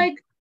 which I'm like,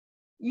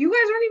 you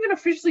guys aren't even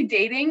officially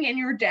dating, and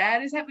your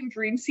dad is having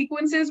dream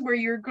sequences where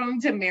you're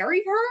going to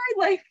marry her?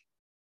 Like,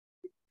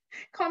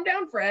 calm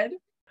down, Fred.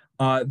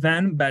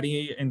 Then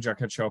Betty and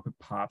Jughead show up at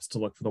Pop's to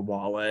look for the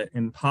wallet,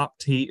 and Pop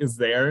Tate is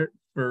there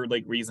for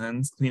like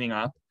reasons, cleaning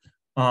up.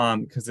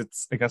 Because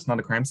it's, I guess, not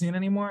a crime scene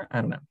anymore.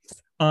 I don't know.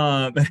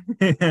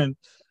 And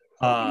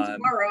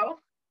tomorrow.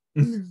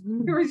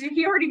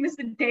 He already missed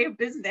a day of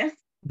business.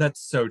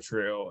 That's so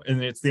true.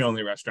 And it's the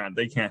only restaurant.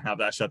 They can't have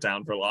that shut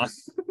down for long.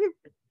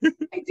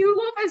 I do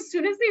love, as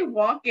soon as they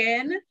walk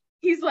in,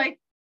 he's like,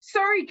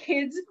 sorry,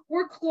 kids,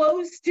 we're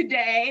closed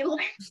today.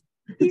 Like,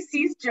 he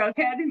sees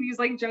Jughead, and he's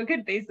like,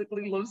 Jughead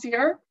basically lives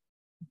here.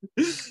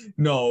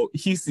 No,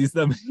 he sees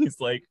them, and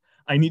he's like,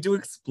 I need to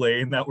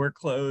explain that we're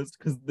closed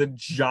because the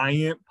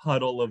giant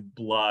puddle of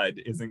blood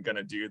isn't going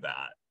to do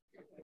that.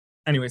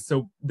 Anyway,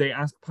 so they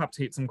ask Pop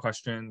Tate some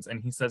questions,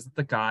 and he says that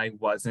the guy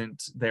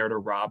wasn't there to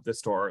rob the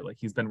store. Like,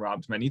 he's been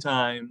robbed many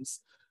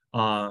times.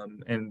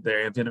 And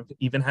they have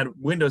even had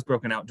windows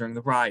broken out during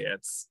the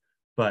riots,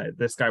 but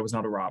this guy was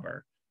not a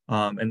robber.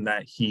 And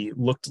that he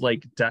looked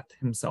like death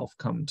himself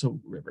come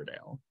to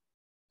Riverdale.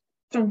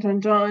 Dun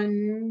dun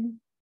dun.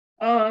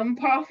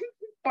 Bob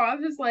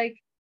is like,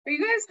 are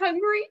you guys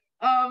hungry?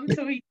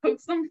 So he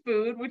cooks some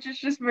food, which is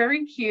just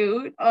very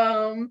cute.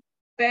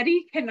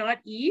 Betty cannot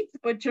eat,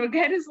 but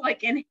Jughead is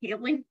like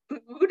inhaling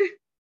food.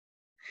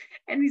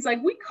 And he's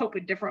like, we cope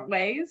in different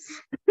ways.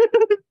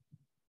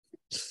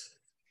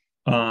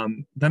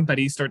 Then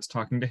Betty starts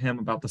talking to him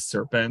about the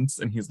serpents,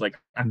 and he's like,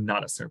 I'm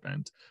not a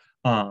serpent.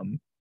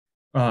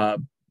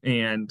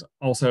 And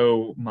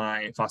also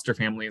my foster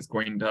family is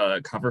going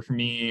to cover for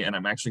me, and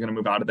I'm actually going to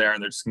move out of there,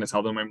 and they're just going to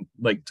tell them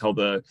tell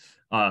the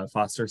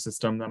foster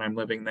system that I'm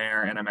living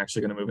there, and I'm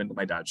actually going to move into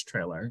my dad's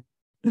trailer.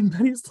 And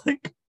Betty's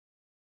like,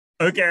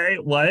 okay,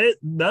 what?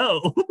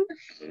 No.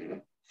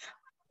 I'm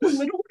a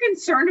little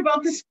concerned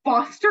about this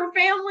foster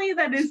family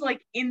that is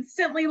like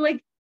instantly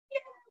like,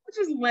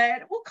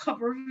 yeah, we'll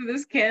cover for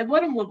this kid.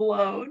 Let him live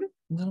alone.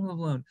 Let him live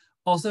alone.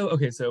 Also,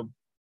 okay, so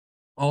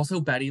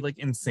Betty like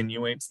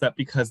insinuates that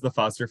because the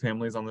foster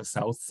family is on the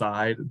south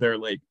side, they're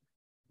like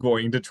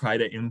going to try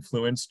to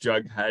influence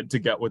Jughead to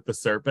get with the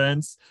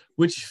serpents,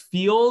 which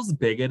feels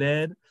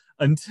bigoted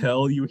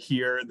until you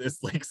hear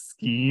this like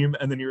scheme,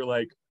 and then you're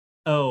like,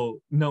 oh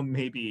no,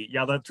 maybe,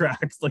 yeah, that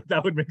tracks. Like,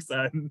 that would make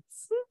sense.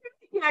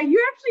 Yeah,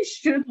 you actually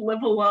should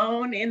live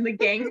alone in the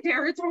gang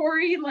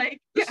territory.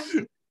 Like, yeah.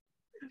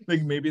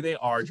 Like, maybe they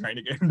are trying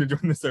to get him to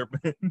join the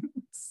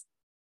serpents.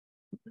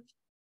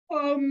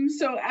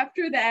 So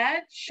after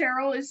that,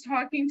 Cheryl is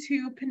talking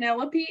to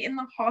Penelope in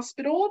the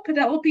hospital.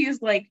 Penelope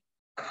is like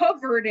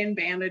covered in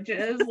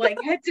bandages, like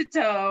head to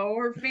toe.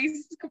 Her face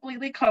is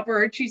completely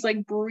covered. She's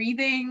like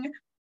breathing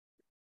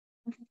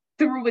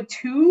through a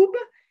tube.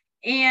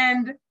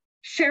 And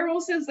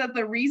Cheryl says that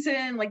the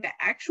reason, like the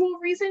actual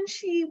reason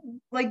she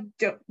like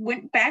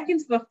went back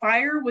into the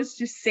fire was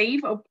to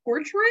save a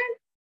portrait.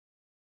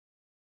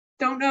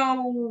 Don't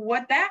know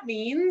what that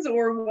means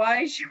or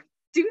why she would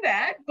do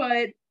that,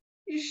 but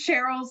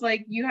Cheryl's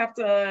like, you have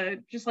to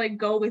just like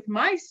go with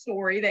my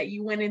story that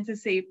you went in to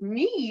save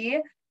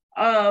me,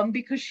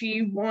 because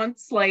she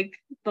wants like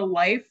the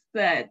life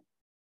that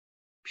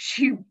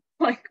she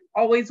like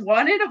always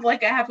wanted of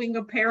like having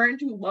a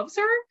parent who loves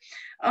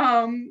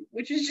her,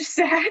 which is just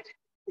sad.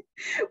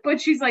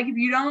 But she's like, if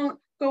you don't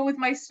go with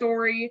my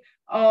story,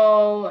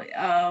 I'll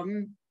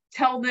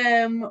tell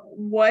them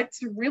what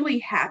really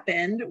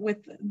happened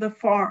with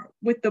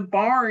the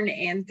barn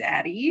and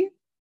Daddy.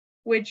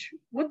 Which,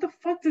 what the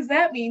fuck does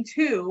that mean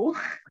too?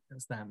 What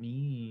does that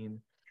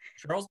mean?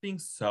 Cheryl's being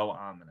so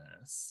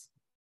ominous.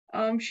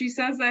 She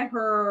says that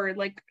her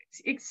like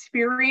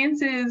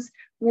experiences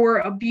were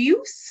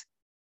abuse,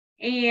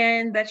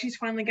 and that she's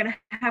finally gonna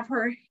have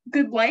her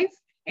good life.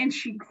 And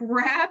she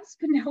grabs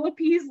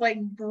Penelope's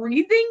like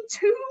breathing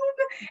tube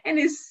and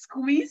is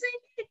squeezing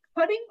it,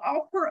 cutting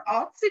off her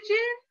oxygen.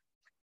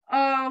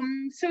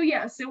 So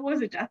yes, it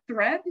was a death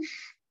threat.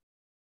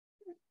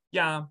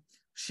 Yeah.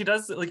 She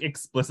does like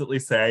explicitly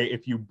say,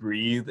 if you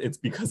breathe, it's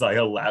because I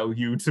allow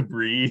you to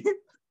breathe.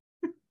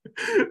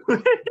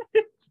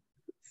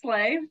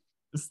 Slay.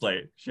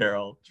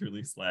 Cheryl,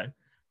 truly slay.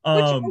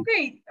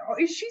 Okay,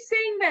 is she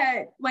saying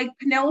that like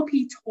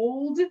Penelope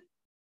told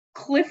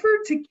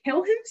Clifford to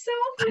kill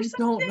himself or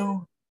something? I don't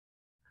know.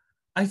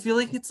 I feel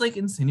like it's like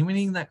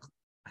insinuating that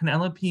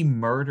Penelope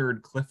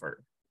murdered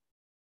Clifford.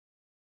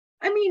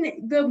 I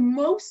mean, the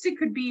most it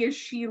could be is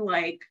she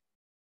like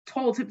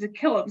told him to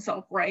kill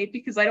himself, right?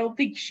 Because I don't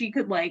think she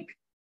could like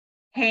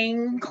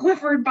hang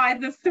Clifford by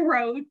the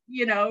throat,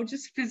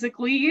 just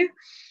physically.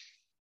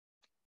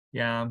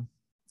 Yeah.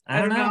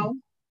 I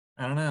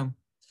don't know.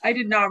 I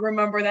did not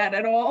remember that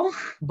at all.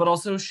 But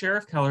also,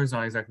 Sheriff Keller's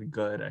not exactly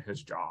good at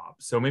his job.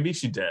 So maybe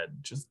she did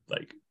just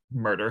like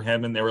murder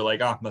him, and they were like,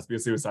 must be a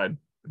suicide.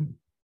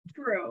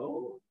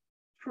 True.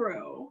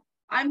 True.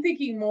 I'm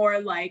thinking more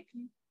like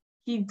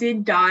he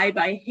did die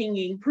by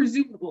hanging,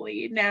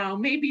 presumably. Now,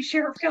 maybe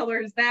Sheriff Keller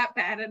is that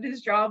bad at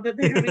his job that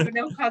they don't even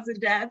know cause of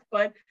death,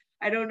 but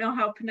I don't know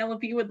how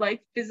Penelope would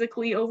like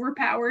physically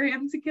overpower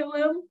him to kill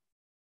him.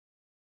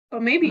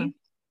 But maybe.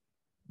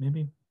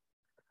 Maybe.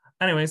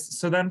 Anyways,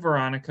 so then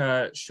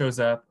Veronica shows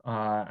up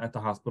at the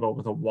hospital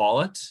with a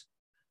wallet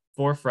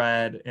for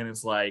Fred and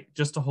is like,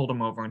 just to hold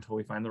him over until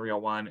we find the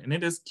real one. And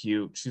it is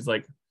cute. She's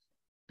like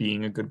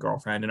being a good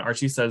girlfriend. And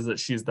Archie says that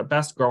she's the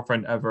best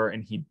girlfriend ever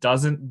and he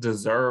doesn't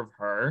deserve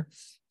her.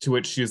 To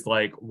which she's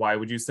like, why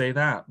would you say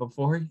that?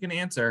 Before he can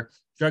answer,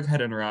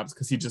 Jughead interrupts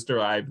because he just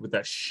arrived with a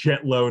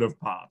shitload of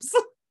pops.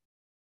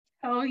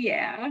 Oh,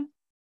 yeah.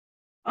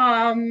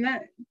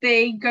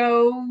 They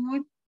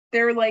go,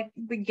 they're like,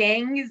 the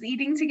gang is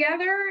eating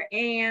together,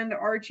 and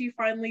Archie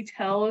finally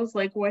tells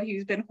like what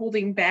he's been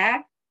holding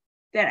back,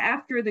 that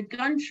after the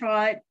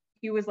gunshot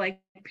he was like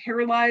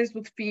paralyzed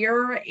with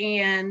fear,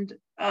 and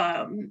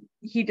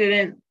he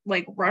didn't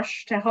like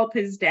rush to help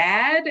his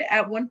dad.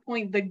 At one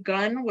point the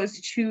gun was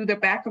to the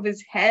back of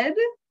his head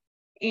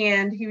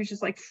and he was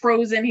just like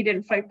frozen. He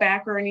didn't fight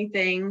back or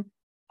anything,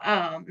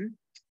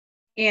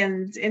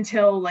 and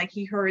until like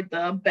he heard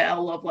the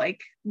bell of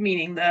like,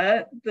 meaning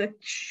the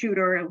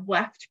shooter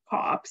left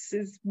pops,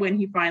 is when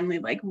he finally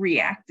like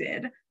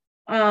reacted.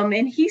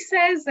 And he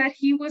says that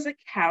he was a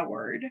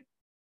coward,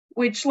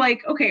 which,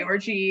 like, okay,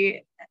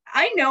 Archie,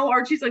 I know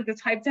Archie's like the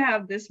type to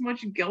have this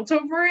much guilt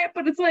over it,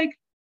 but it's like,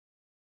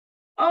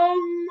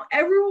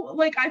 everyone,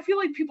 like, I feel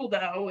like people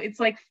know it's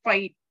like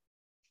fight,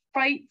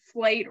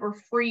 flight, or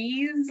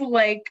freeze.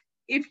 Like,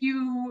 if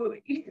you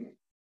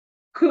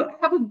could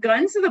have a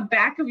gun to the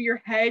back of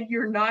your head,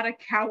 you're not a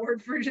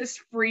coward for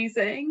just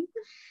freezing.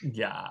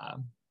 Yeah.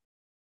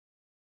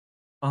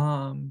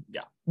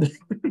 Yeah.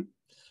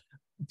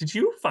 Did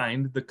you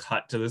find the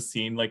cut to the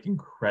scene like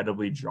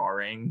incredibly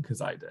jarring?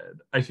 Because I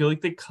did. I feel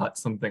like they cut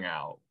something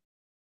out.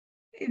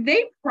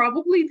 They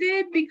probably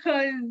did,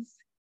 because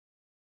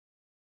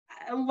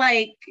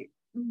like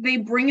they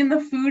bring in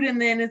the food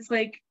and then it's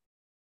like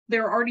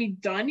they're already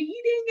done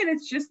eating and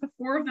it's just the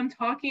four of them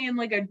talking in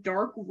like a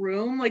dark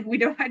room. Like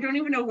I don't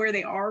even know where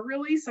they are,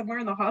 really. Somewhere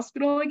in the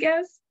hospital, I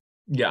guess.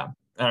 Yeah.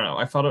 I don't know.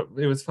 I felt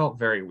it felt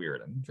very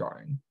weird and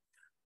jarring.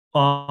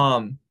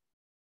 But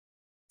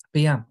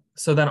yeah,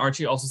 so then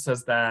Archie also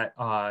says that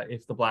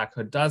if the Black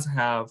Hood does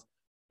have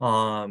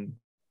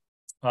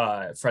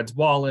Fred's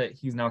wallet,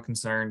 he's now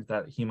concerned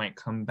that he might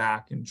come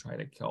back and try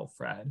to kill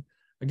Fred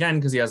again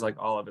because he has like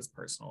all of his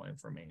personal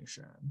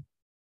information,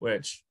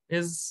 which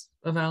is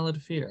a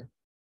valid fear.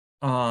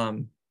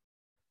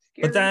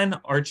 But then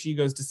Archie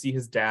goes to see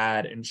his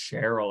dad and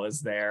Cheryl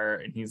is there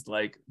and he's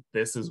like,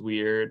 this is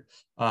weird.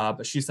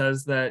 But she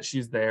says that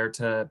she's there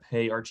to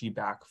pay Archie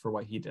back for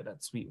what he did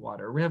at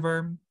Sweetwater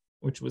River,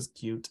 which was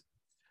cute.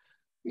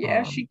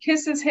 Yeah, she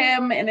kisses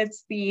him and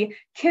it's the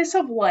kiss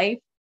of life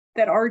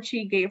that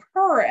Archie gave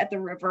her at the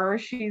river.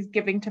 She's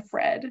giving to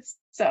Fred.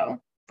 So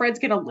Fred's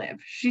gonna live.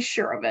 She's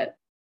sure of it.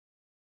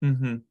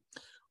 Mm-hmm.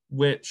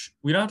 Which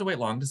we don't have to wait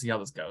long to see how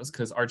this goes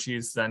because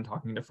Archie's then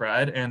talking to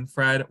Fred and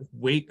Fred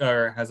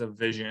has a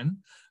vision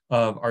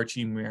of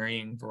Archie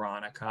marrying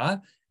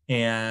Veronica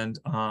and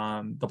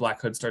the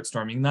Black Hood starts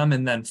storming them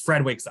and then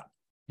Fred wakes up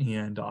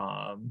and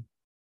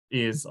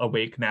is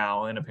awake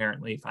now and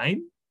apparently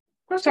fine.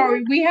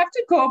 Sorry, we have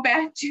to go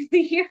back to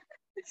the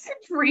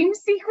dream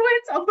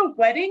sequence of the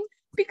wedding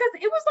because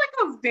it was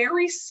like a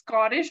very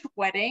Scottish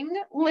wedding.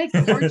 Like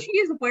Archie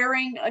is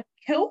wearing a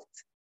kilt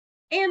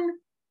and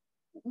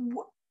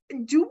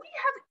do we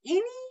have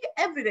any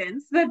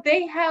evidence that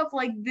they have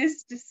like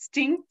this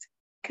distinct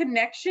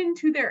connection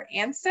to their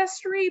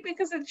ancestry?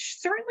 Because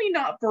it's certainly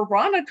not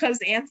Veronica's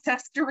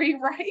ancestry,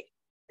 right?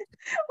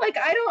 Like,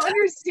 I don't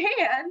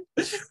understand.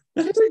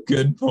 That's a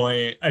good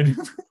point. I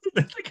didn't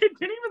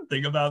even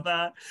think about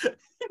that.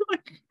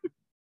 Like,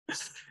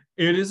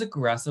 it is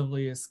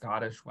aggressively a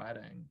Scottish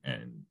wedding,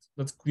 and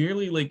that's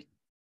clearly like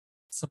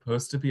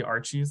supposed to be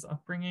Archie's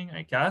upbringing,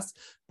 I guess.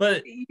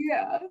 But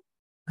yeah,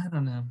 I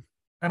don't know.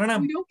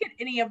 We don't get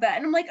any of that.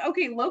 And I'm like,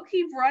 okay,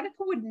 low-key, Veronica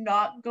would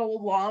not go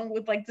along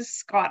with like the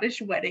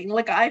Scottish wedding.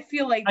 Like, I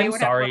feel like they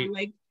would have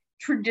like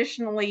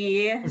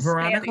traditionally Hispanic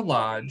Veronica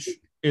Lodge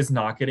is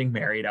not getting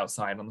married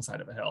outside on the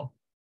side of a hill.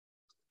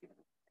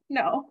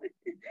 No.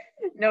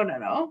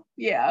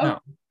 Yeah. No,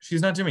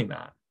 she's not doing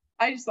that.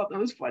 I just thought that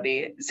was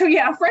funny. So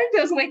yeah, Fred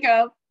does wake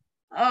up.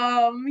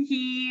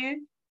 He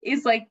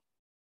is like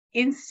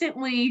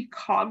instantly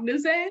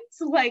cognizant.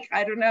 Like,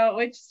 I don't know,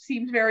 it just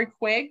seems very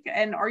quick.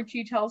 And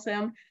Archie tells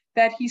him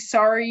that he's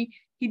sorry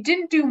he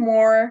didn't do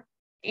more.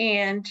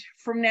 And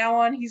from now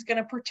on, he's going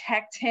to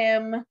protect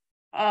him.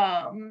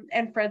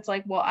 And Fred's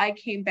like, well, I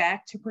came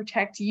back to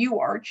protect you,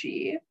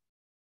 Archie.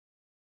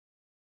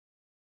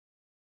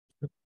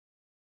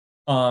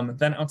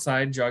 Then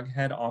outside,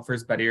 Jughead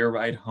offers Betty a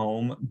ride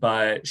home,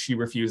 but she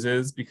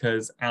refuses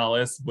because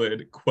Alice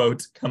would,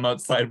 quote, come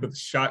outside with a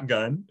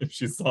shotgun if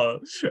she saw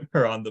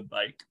her on the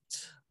bike.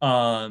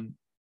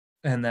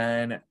 And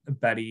then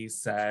Betty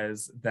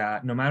says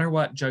that no matter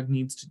what Jughead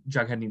needs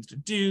to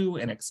do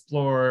and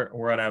explore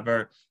or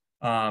whatever,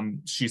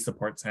 she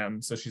supports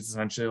him. So she's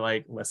essentially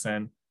like,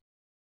 listen,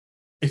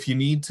 if you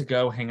need to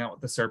go hang out with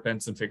the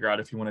serpents and figure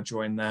out if you want to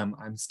join them,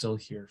 I'm still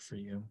here for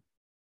you.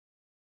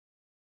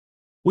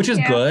 Which is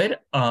good,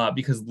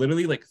 because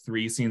literally like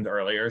 3 scenes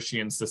earlier, she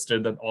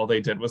insisted that all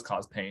they did was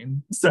cause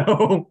pain.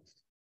 So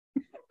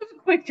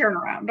quick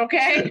turnaround,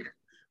 okay?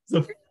 It's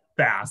a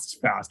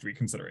fast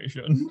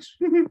reconsideration.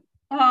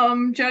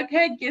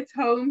 Jughead gets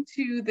home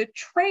to the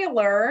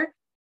trailer,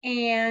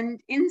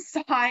 and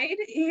inside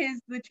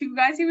is the 2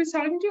 guys he was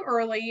talking to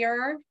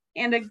earlier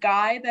and a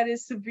guy that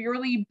is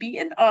severely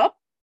beaten up.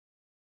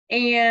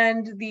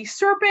 And the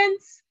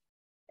serpents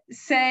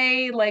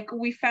say, like,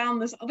 we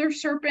found this other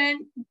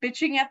serpent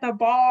bitching at the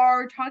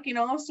bar, talking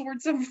all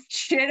sorts of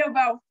shit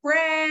about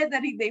Fred,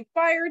 that they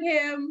fired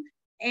him.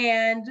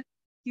 And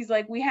he's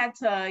like, we had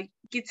to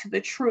get to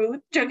the truth.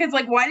 Jughead's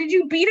like, why did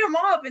you beat him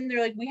up? And they're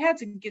like, we had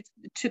to get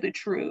to the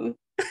truth.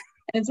 And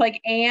it's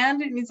like,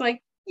 and he's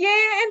like,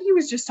 yeah, and he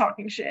was just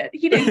talking shit.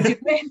 He didn't do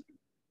it.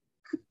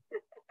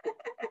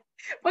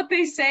 But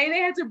they say they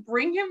had to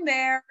bring him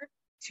there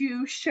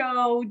to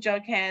show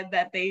Jughead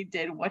that they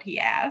did what he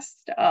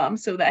asked,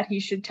 so that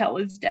he should tell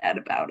his dad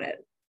about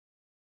it.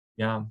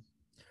 Yeah.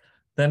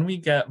 Then we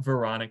get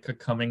Veronica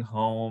coming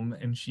home,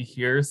 and she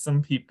hears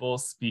some people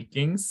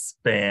speaking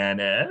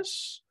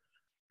Spanish.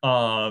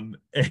 And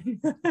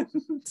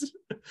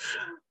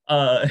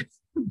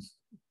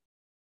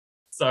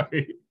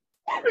sorry,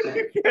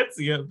 you can't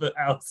see it, but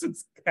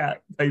Allison's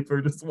cat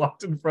Piper just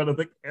walked in front of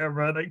the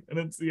camera and I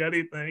couldn't see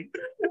anything.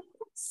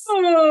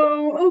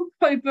 Oh,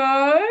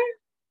 Piper.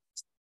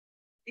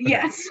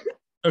 Yes.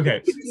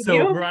 Okay,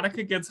 so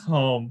Veronica gets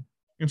home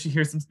and she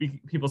hears some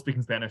people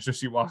speaking Spanish, so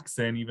she walks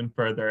in even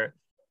further,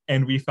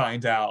 and we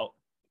find out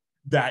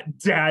that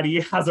Daddy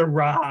has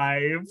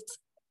arrived.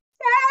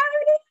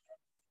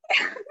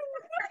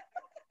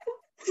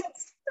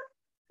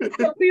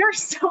 Daddy! We are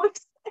so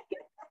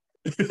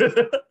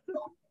excited.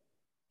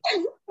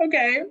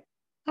 Okay,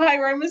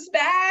 Hiram is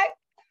back.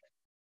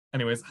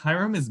 Anyways,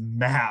 Hiram is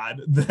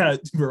mad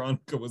that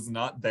Veronica was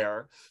not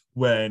there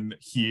when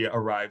he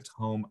arrived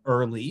home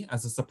early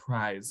as a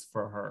surprise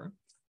for her.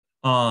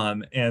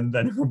 And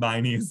then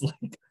Hermione is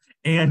like,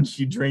 and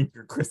she drank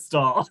your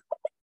Cristal.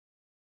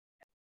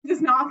 Does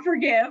not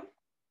forgive.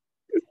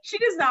 She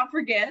does not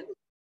forget.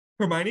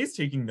 Hermione's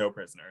taking no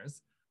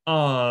prisoners.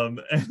 Then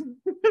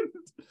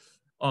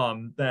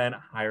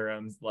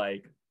Hiram's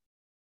like,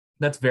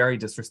 that's very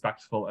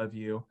disrespectful of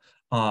you.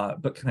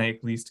 But can I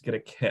at least get a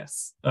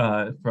kiss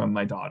from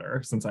my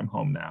daughter since I'm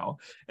home now?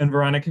 And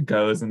Veronica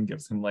goes and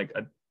gives him like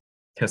a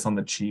kiss on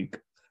the cheek.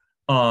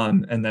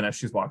 And then as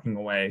she's walking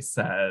away,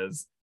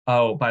 says,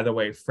 oh, by the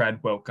way, Fred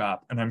woke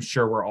up, and I'm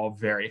sure we're all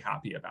very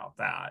happy about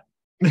that.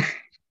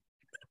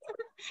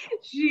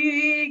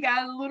 She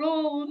got a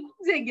little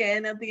dig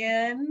in at the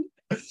end.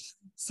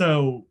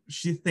 So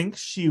she thinks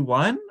she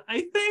won,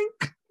 I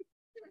think.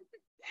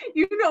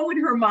 You know, in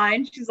her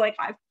mind, she's like,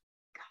 I've got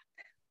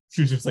them.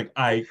 She's just like,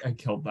 I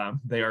killed them.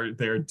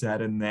 They're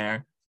dead in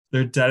there.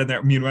 They're dead in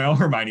there. Meanwhile,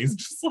 Hermione's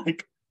just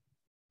like,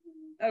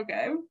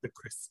 okay. The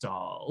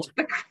Cristal.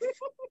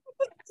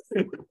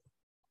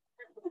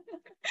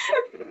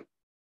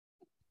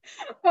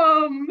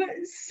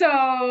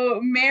 So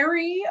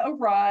Mary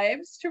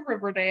arrives to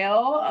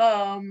Riverdale,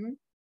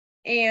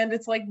 and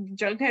it's like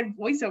Jughead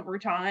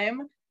voiceover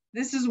time.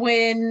 This is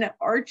when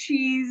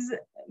Archie's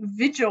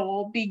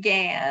vigil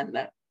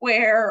began,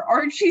 where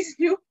Archie's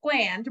new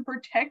plan to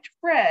protect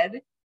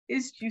Fred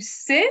is to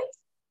sit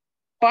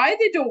by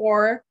the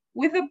door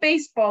with a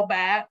baseball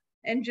bat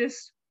and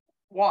just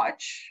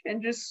watch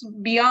and just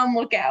be on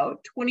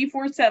lookout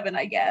 24/7,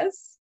 I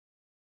guess.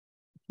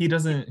 He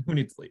doesn't, who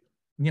needs sleep?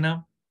 You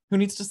know? Who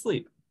needs to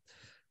sleep?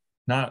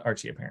 Not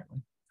Archie,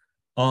 apparently.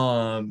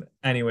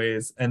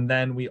 Anyways, and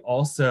then we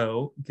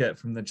also get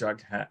from the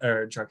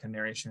Jughead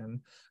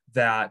narration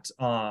that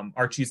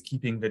Archie's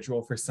keeping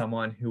vigil for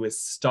someone who is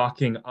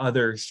stalking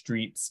other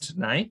streets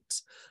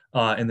tonight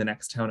in the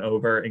next town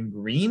over in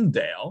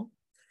Greendale.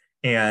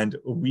 And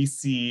we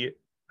see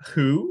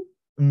who?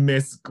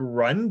 Miss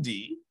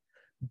Grundy,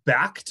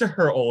 back to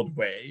her old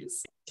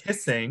ways,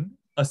 kissing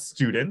a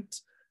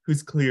student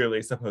who's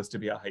clearly supposed to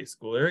be a high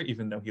schooler,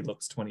 even though he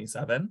looks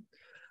 27.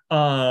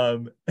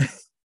 And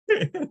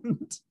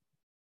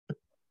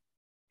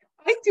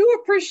I do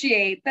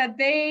appreciate that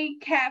they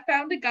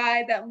found a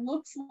guy that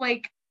looks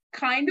like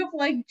kind of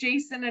like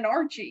Jason and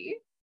Archie.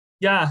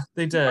 Yeah,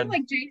 they did. Not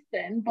like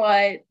Jason,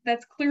 but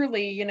that's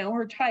clearly, you know,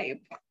 her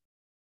type.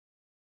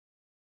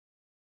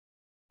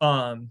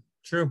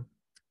 True.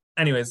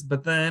 Anyways,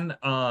 but then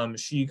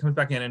she comes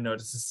back in and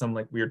notices some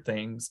like weird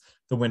things.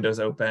 The window's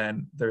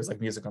open, there's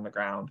like music on the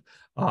ground,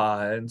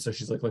 and so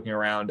she's like looking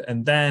around,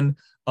 and then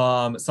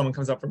someone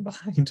comes up from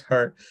behind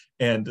her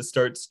and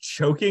starts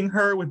choking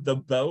her with the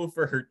bow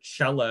for her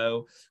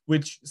cello,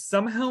 which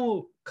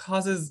somehow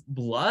causes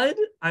blood.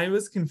 I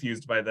was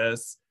confused by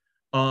this.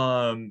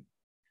 And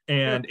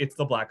it's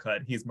the Black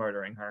Hood. He's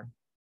murdering her.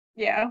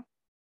 Yeah.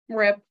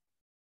 Rip.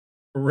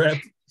 Rip.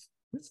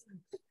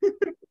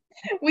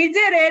 We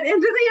did it into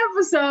the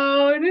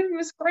episode.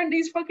 Miss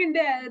Grundy's fucking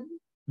dead.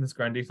 Miss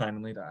Grundy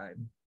finally died.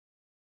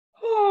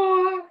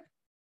 Oh,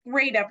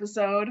 great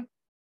episode.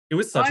 It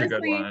was such Honestly, a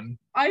good one.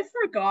 I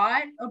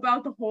forgot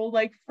about the whole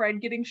like Fred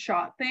getting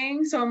shot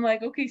thing. So I'm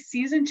like, okay,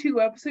 season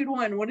 2, episode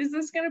 1. What is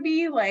this gonna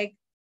be? Like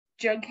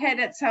Jughead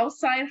at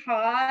Southside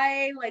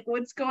High? Like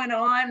what's going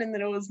on? And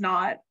then it was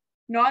not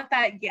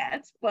that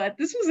yet, but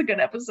this was a good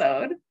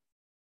episode.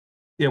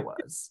 It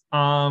was.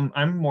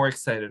 I'm more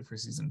excited for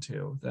season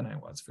 2 than I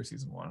was for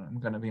season 1. I'm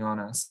gonna be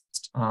honest.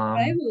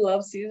 I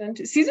love season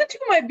 2. Season 2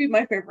 might be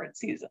my favorite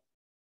season.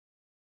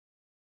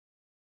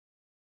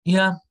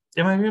 Yeah,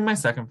 it might be my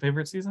second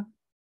favorite season.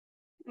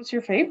 What's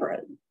your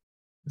favorite?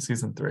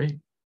 Season 3.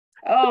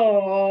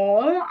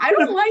 Oh, I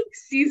don't like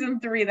season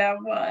 3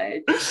 that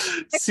much.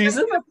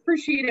 I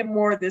appreciate it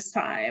more this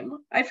time.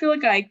 I feel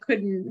like I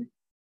couldn't.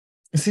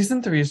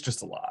 Season 3 is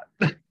just a lot.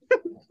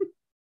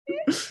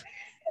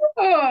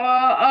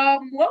 What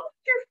was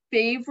your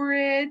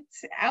favorite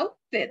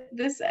outfit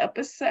this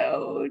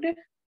episode?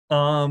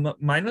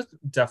 Mine was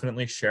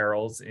definitely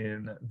Cheryl's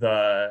in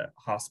the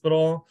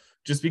hospital,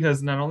 just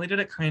because not only did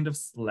it kind of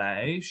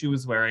slay, she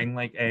was wearing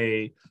like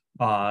a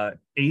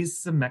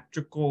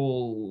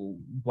asymmetrical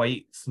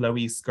white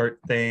flowy skirt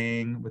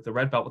thing with the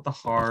red belt with the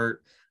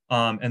heart,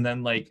 and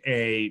then like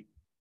a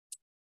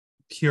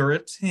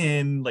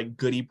Puritan like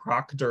Goody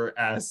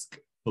Proctor-esque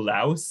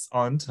blouse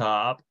on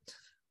top.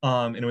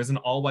 And it was an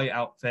all-white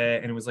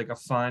outfit, and it was like a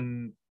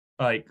fun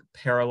like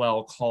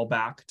parallel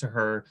callback to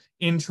her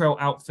intro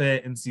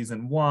outfit in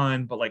season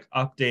 1, but like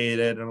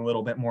updated and a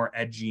little bit more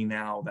edgy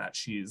now that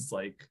she's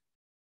like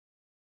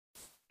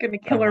gonna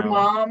kill her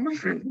mom.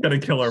 Gonna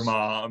kill her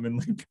mom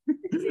and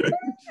like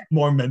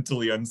more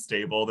mentally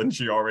unstable than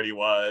she already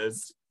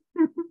was.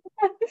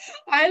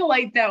 I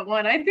like that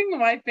one. I think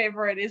my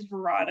favorite is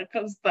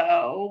Veronica's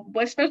though,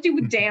 especially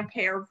with damp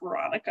hair.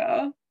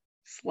 Veronica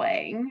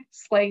slaying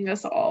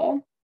us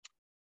all.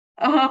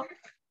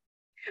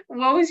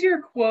 What was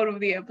your quote of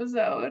the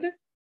episode?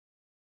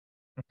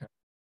 Okay.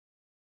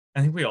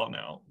 I think we all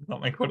know what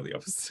my quote of the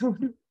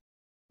episode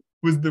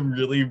was the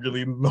really,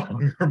 really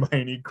long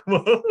Hermione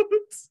quote.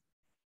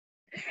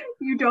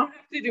 You don't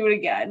have to do it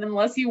again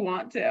unless you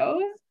want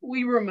to.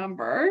 We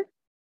remember.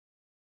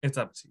 It's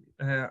up to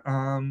you.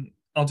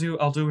 I'll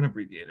do an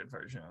abbreviated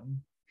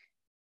version.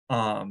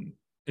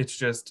 It's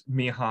just,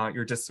 Miha,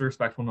 your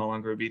disrespect will no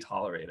longer be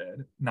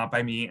tolerated. Not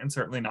by me, and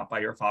certainly not by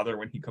your father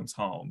when he comes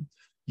home.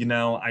 You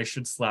know, I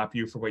should slap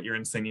you for what you're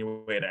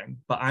insinuating,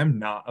 but I'm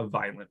not a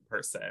violent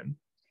person.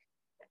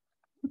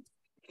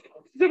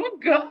 So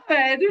good.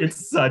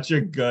 It's such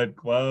a good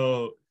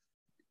quote.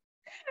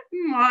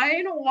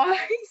 Mine was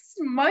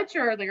much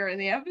earlier in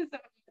the episode.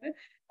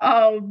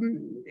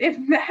 If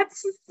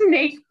that's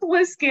Snake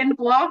Plissken,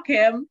 block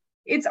him.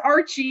 It's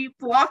Archie,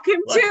 block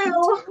him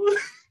too.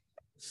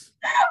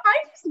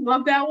 I just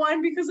love that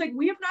one because like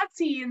we have not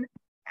seen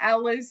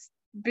Alice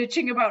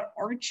bitching about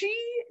Archie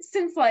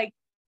since like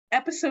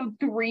episode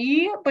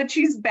 3, but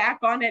she's back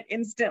on it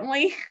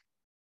instantly.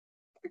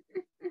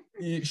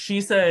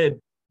 She said,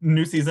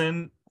 new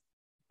season,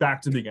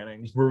 back to the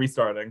beginning. We're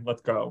restarting.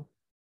 Let's go.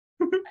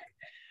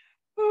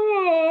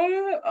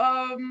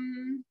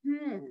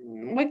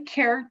 What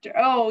character?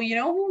 Oh, you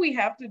know who we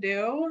have to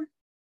do?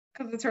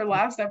 Because it's her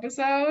last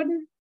episode.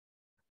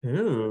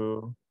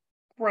 Ooh.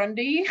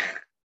 Grundy.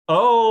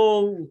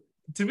 Oh,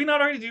 did we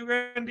not already do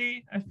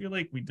Grundy? I feel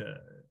like we did.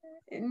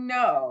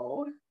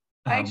 No.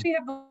 I actually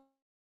have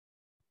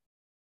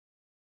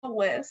a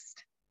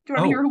list. Do you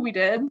want to hear who we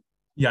did?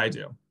 Yeah, I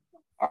do.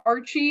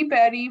 Archie,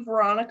 Betty,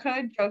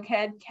 Veronica,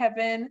 Jughead,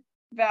 Kevin,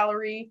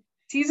 Valerie,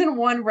 season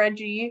 1,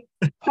 Reggie,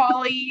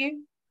 Polly,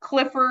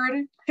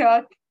 Clifford,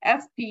 Chuck,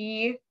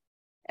 FP,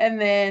 and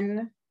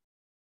then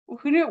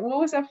what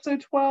was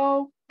episode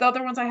 12? The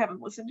other ones I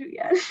haven't listened to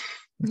yet.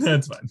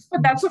 That's fine.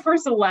 But that's the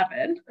first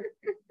 11.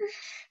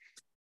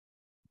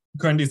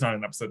 Grundy's not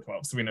in episode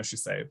 12, so we know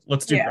she's saved.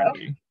 Let's do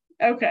Grundy.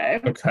 Okay.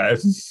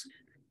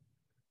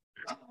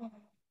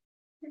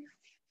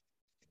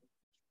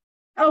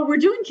 Oh, we're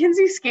doing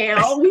Kinsey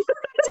Scale. We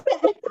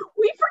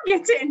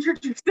forget to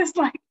introduce this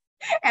like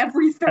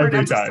every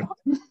episode. Time.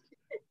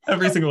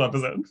 Every single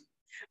episode.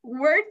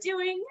 We're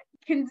doing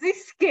Kinsey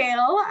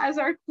Scale as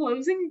our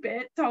closing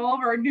bit to all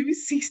of our new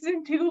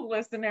season 2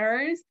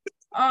 listeners.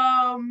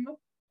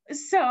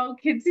 So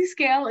Kinsey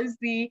Scale is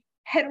the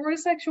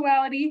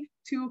heterosexuality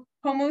to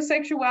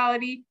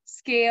homosexuality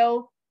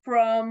scale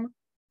from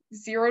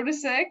 0 to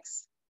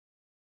 6.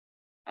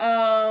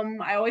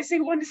 I always say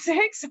 1 to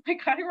 6. I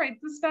got it right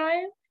this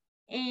time.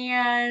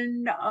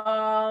 And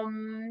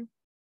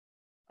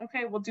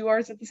okay, we'll do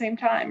ours at the same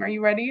time. Are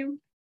you ready?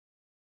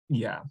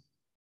 Yeah.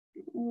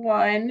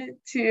 1,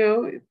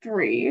 2,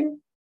 3.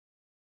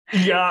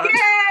 Yeah.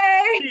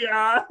 Yay!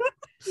 Yeah.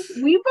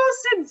 We both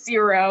said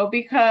 0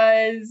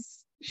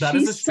 because that she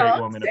is a straight sucks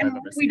woman if and I've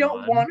ever we seen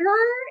don't one. want her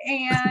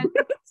and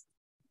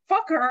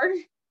fuck her.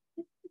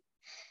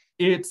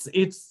 It's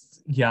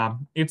Yeah,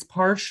 it's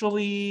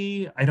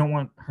partially, I don't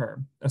want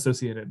her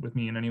associated with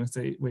me in any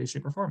way,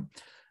 shape, or form.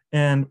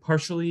 And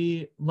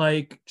partially,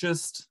 like,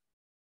 just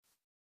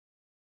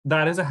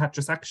that is a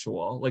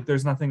heterosexual. Like,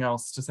 there's nothing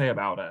else to say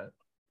about it.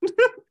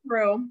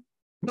 True.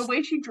 The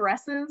way she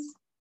dresses.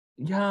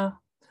 Yeah.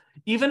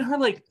 Even her,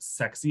 like,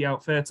 sexy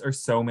outfits are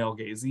so male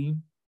gazy.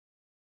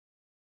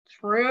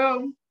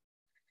 True.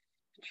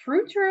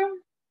 True.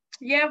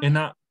 Yeah. And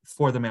not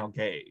for the male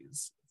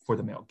gaze, for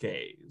the male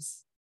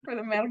gaze. For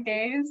the male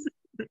gaze.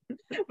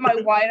 My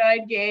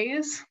wide-eyed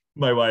gaze.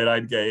 My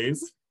wide-eyed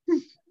gaze.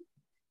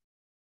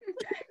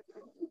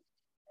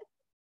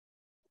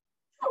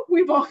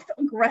 We both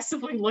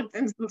aggressively looked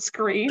into the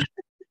screen.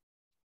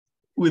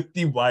 With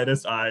the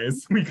widest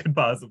eyes we could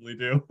possibly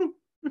do.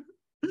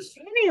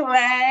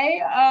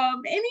 Anyway,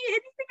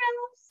 anything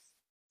else,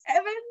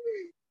 Evan?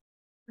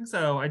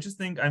 So I just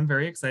think I'm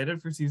very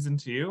excited for season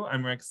 2.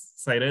 I'm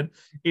excited.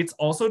 It's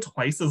also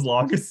twice as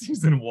long as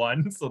season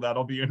 1, so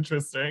that'll be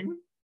interesting.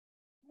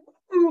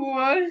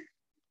 Ooh.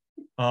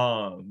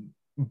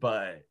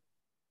 But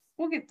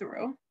we'll get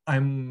through.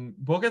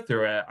 We'll get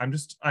through it.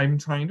 I'm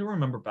trying to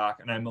remember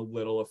back, and I'm a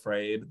little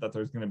afraid that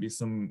there's gonna be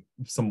some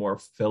more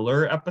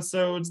filler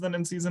episodes than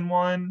in season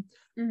 1.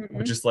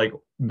 Mm-hmm. Just like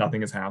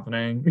nothing is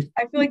happening.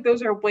 I feel like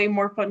those are way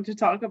more fun to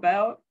talk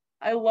about.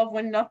 I love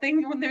when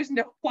there's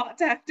no plot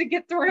to have to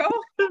get through.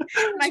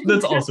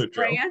 That's also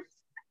true.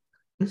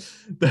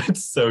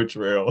 That's so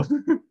true.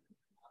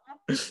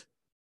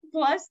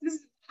 Plus, this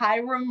is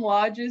Hiram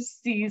Lodge's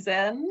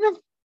season.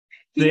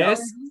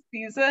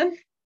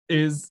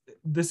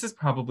 This is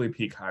probably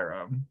peak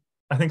Hiram.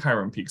 I think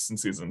Hiram peaks in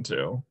season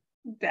 2.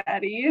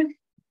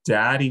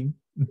 Daddy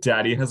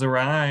has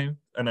arrived,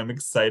 and I'm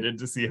excited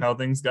to see how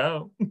things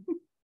go.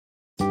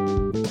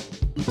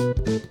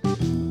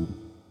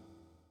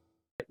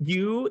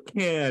 You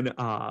can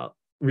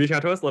reach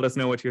out to us, let us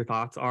know what your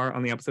thoughts are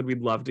on the episode.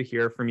 We'd love to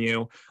hear from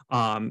you,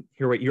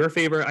 hear what your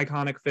favorite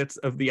iconic fits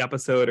of the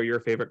episode or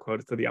your favorite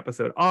quotes of the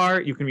episode are.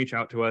 You can reach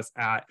out to us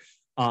at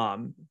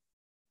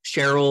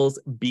Cheryl's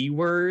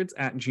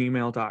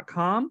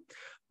bwords@gmail.com,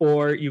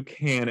 or you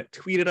can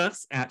tweet at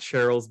us at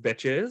Cheryl's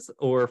Bitches,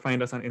 or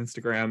find us on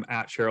Instagram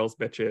at Cheryl's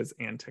Bitches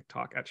and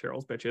TikTok at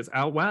Cheryl's Bitches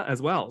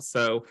as well.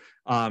 So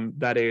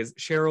that is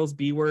Cheryl's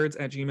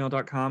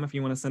bwords@gmail.com if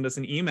you want to send us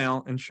an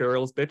email, and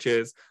Cheryl's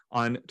Bitches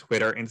on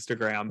Twitter,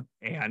 Instagram,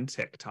 and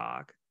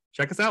TikTok.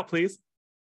 Check us out, please.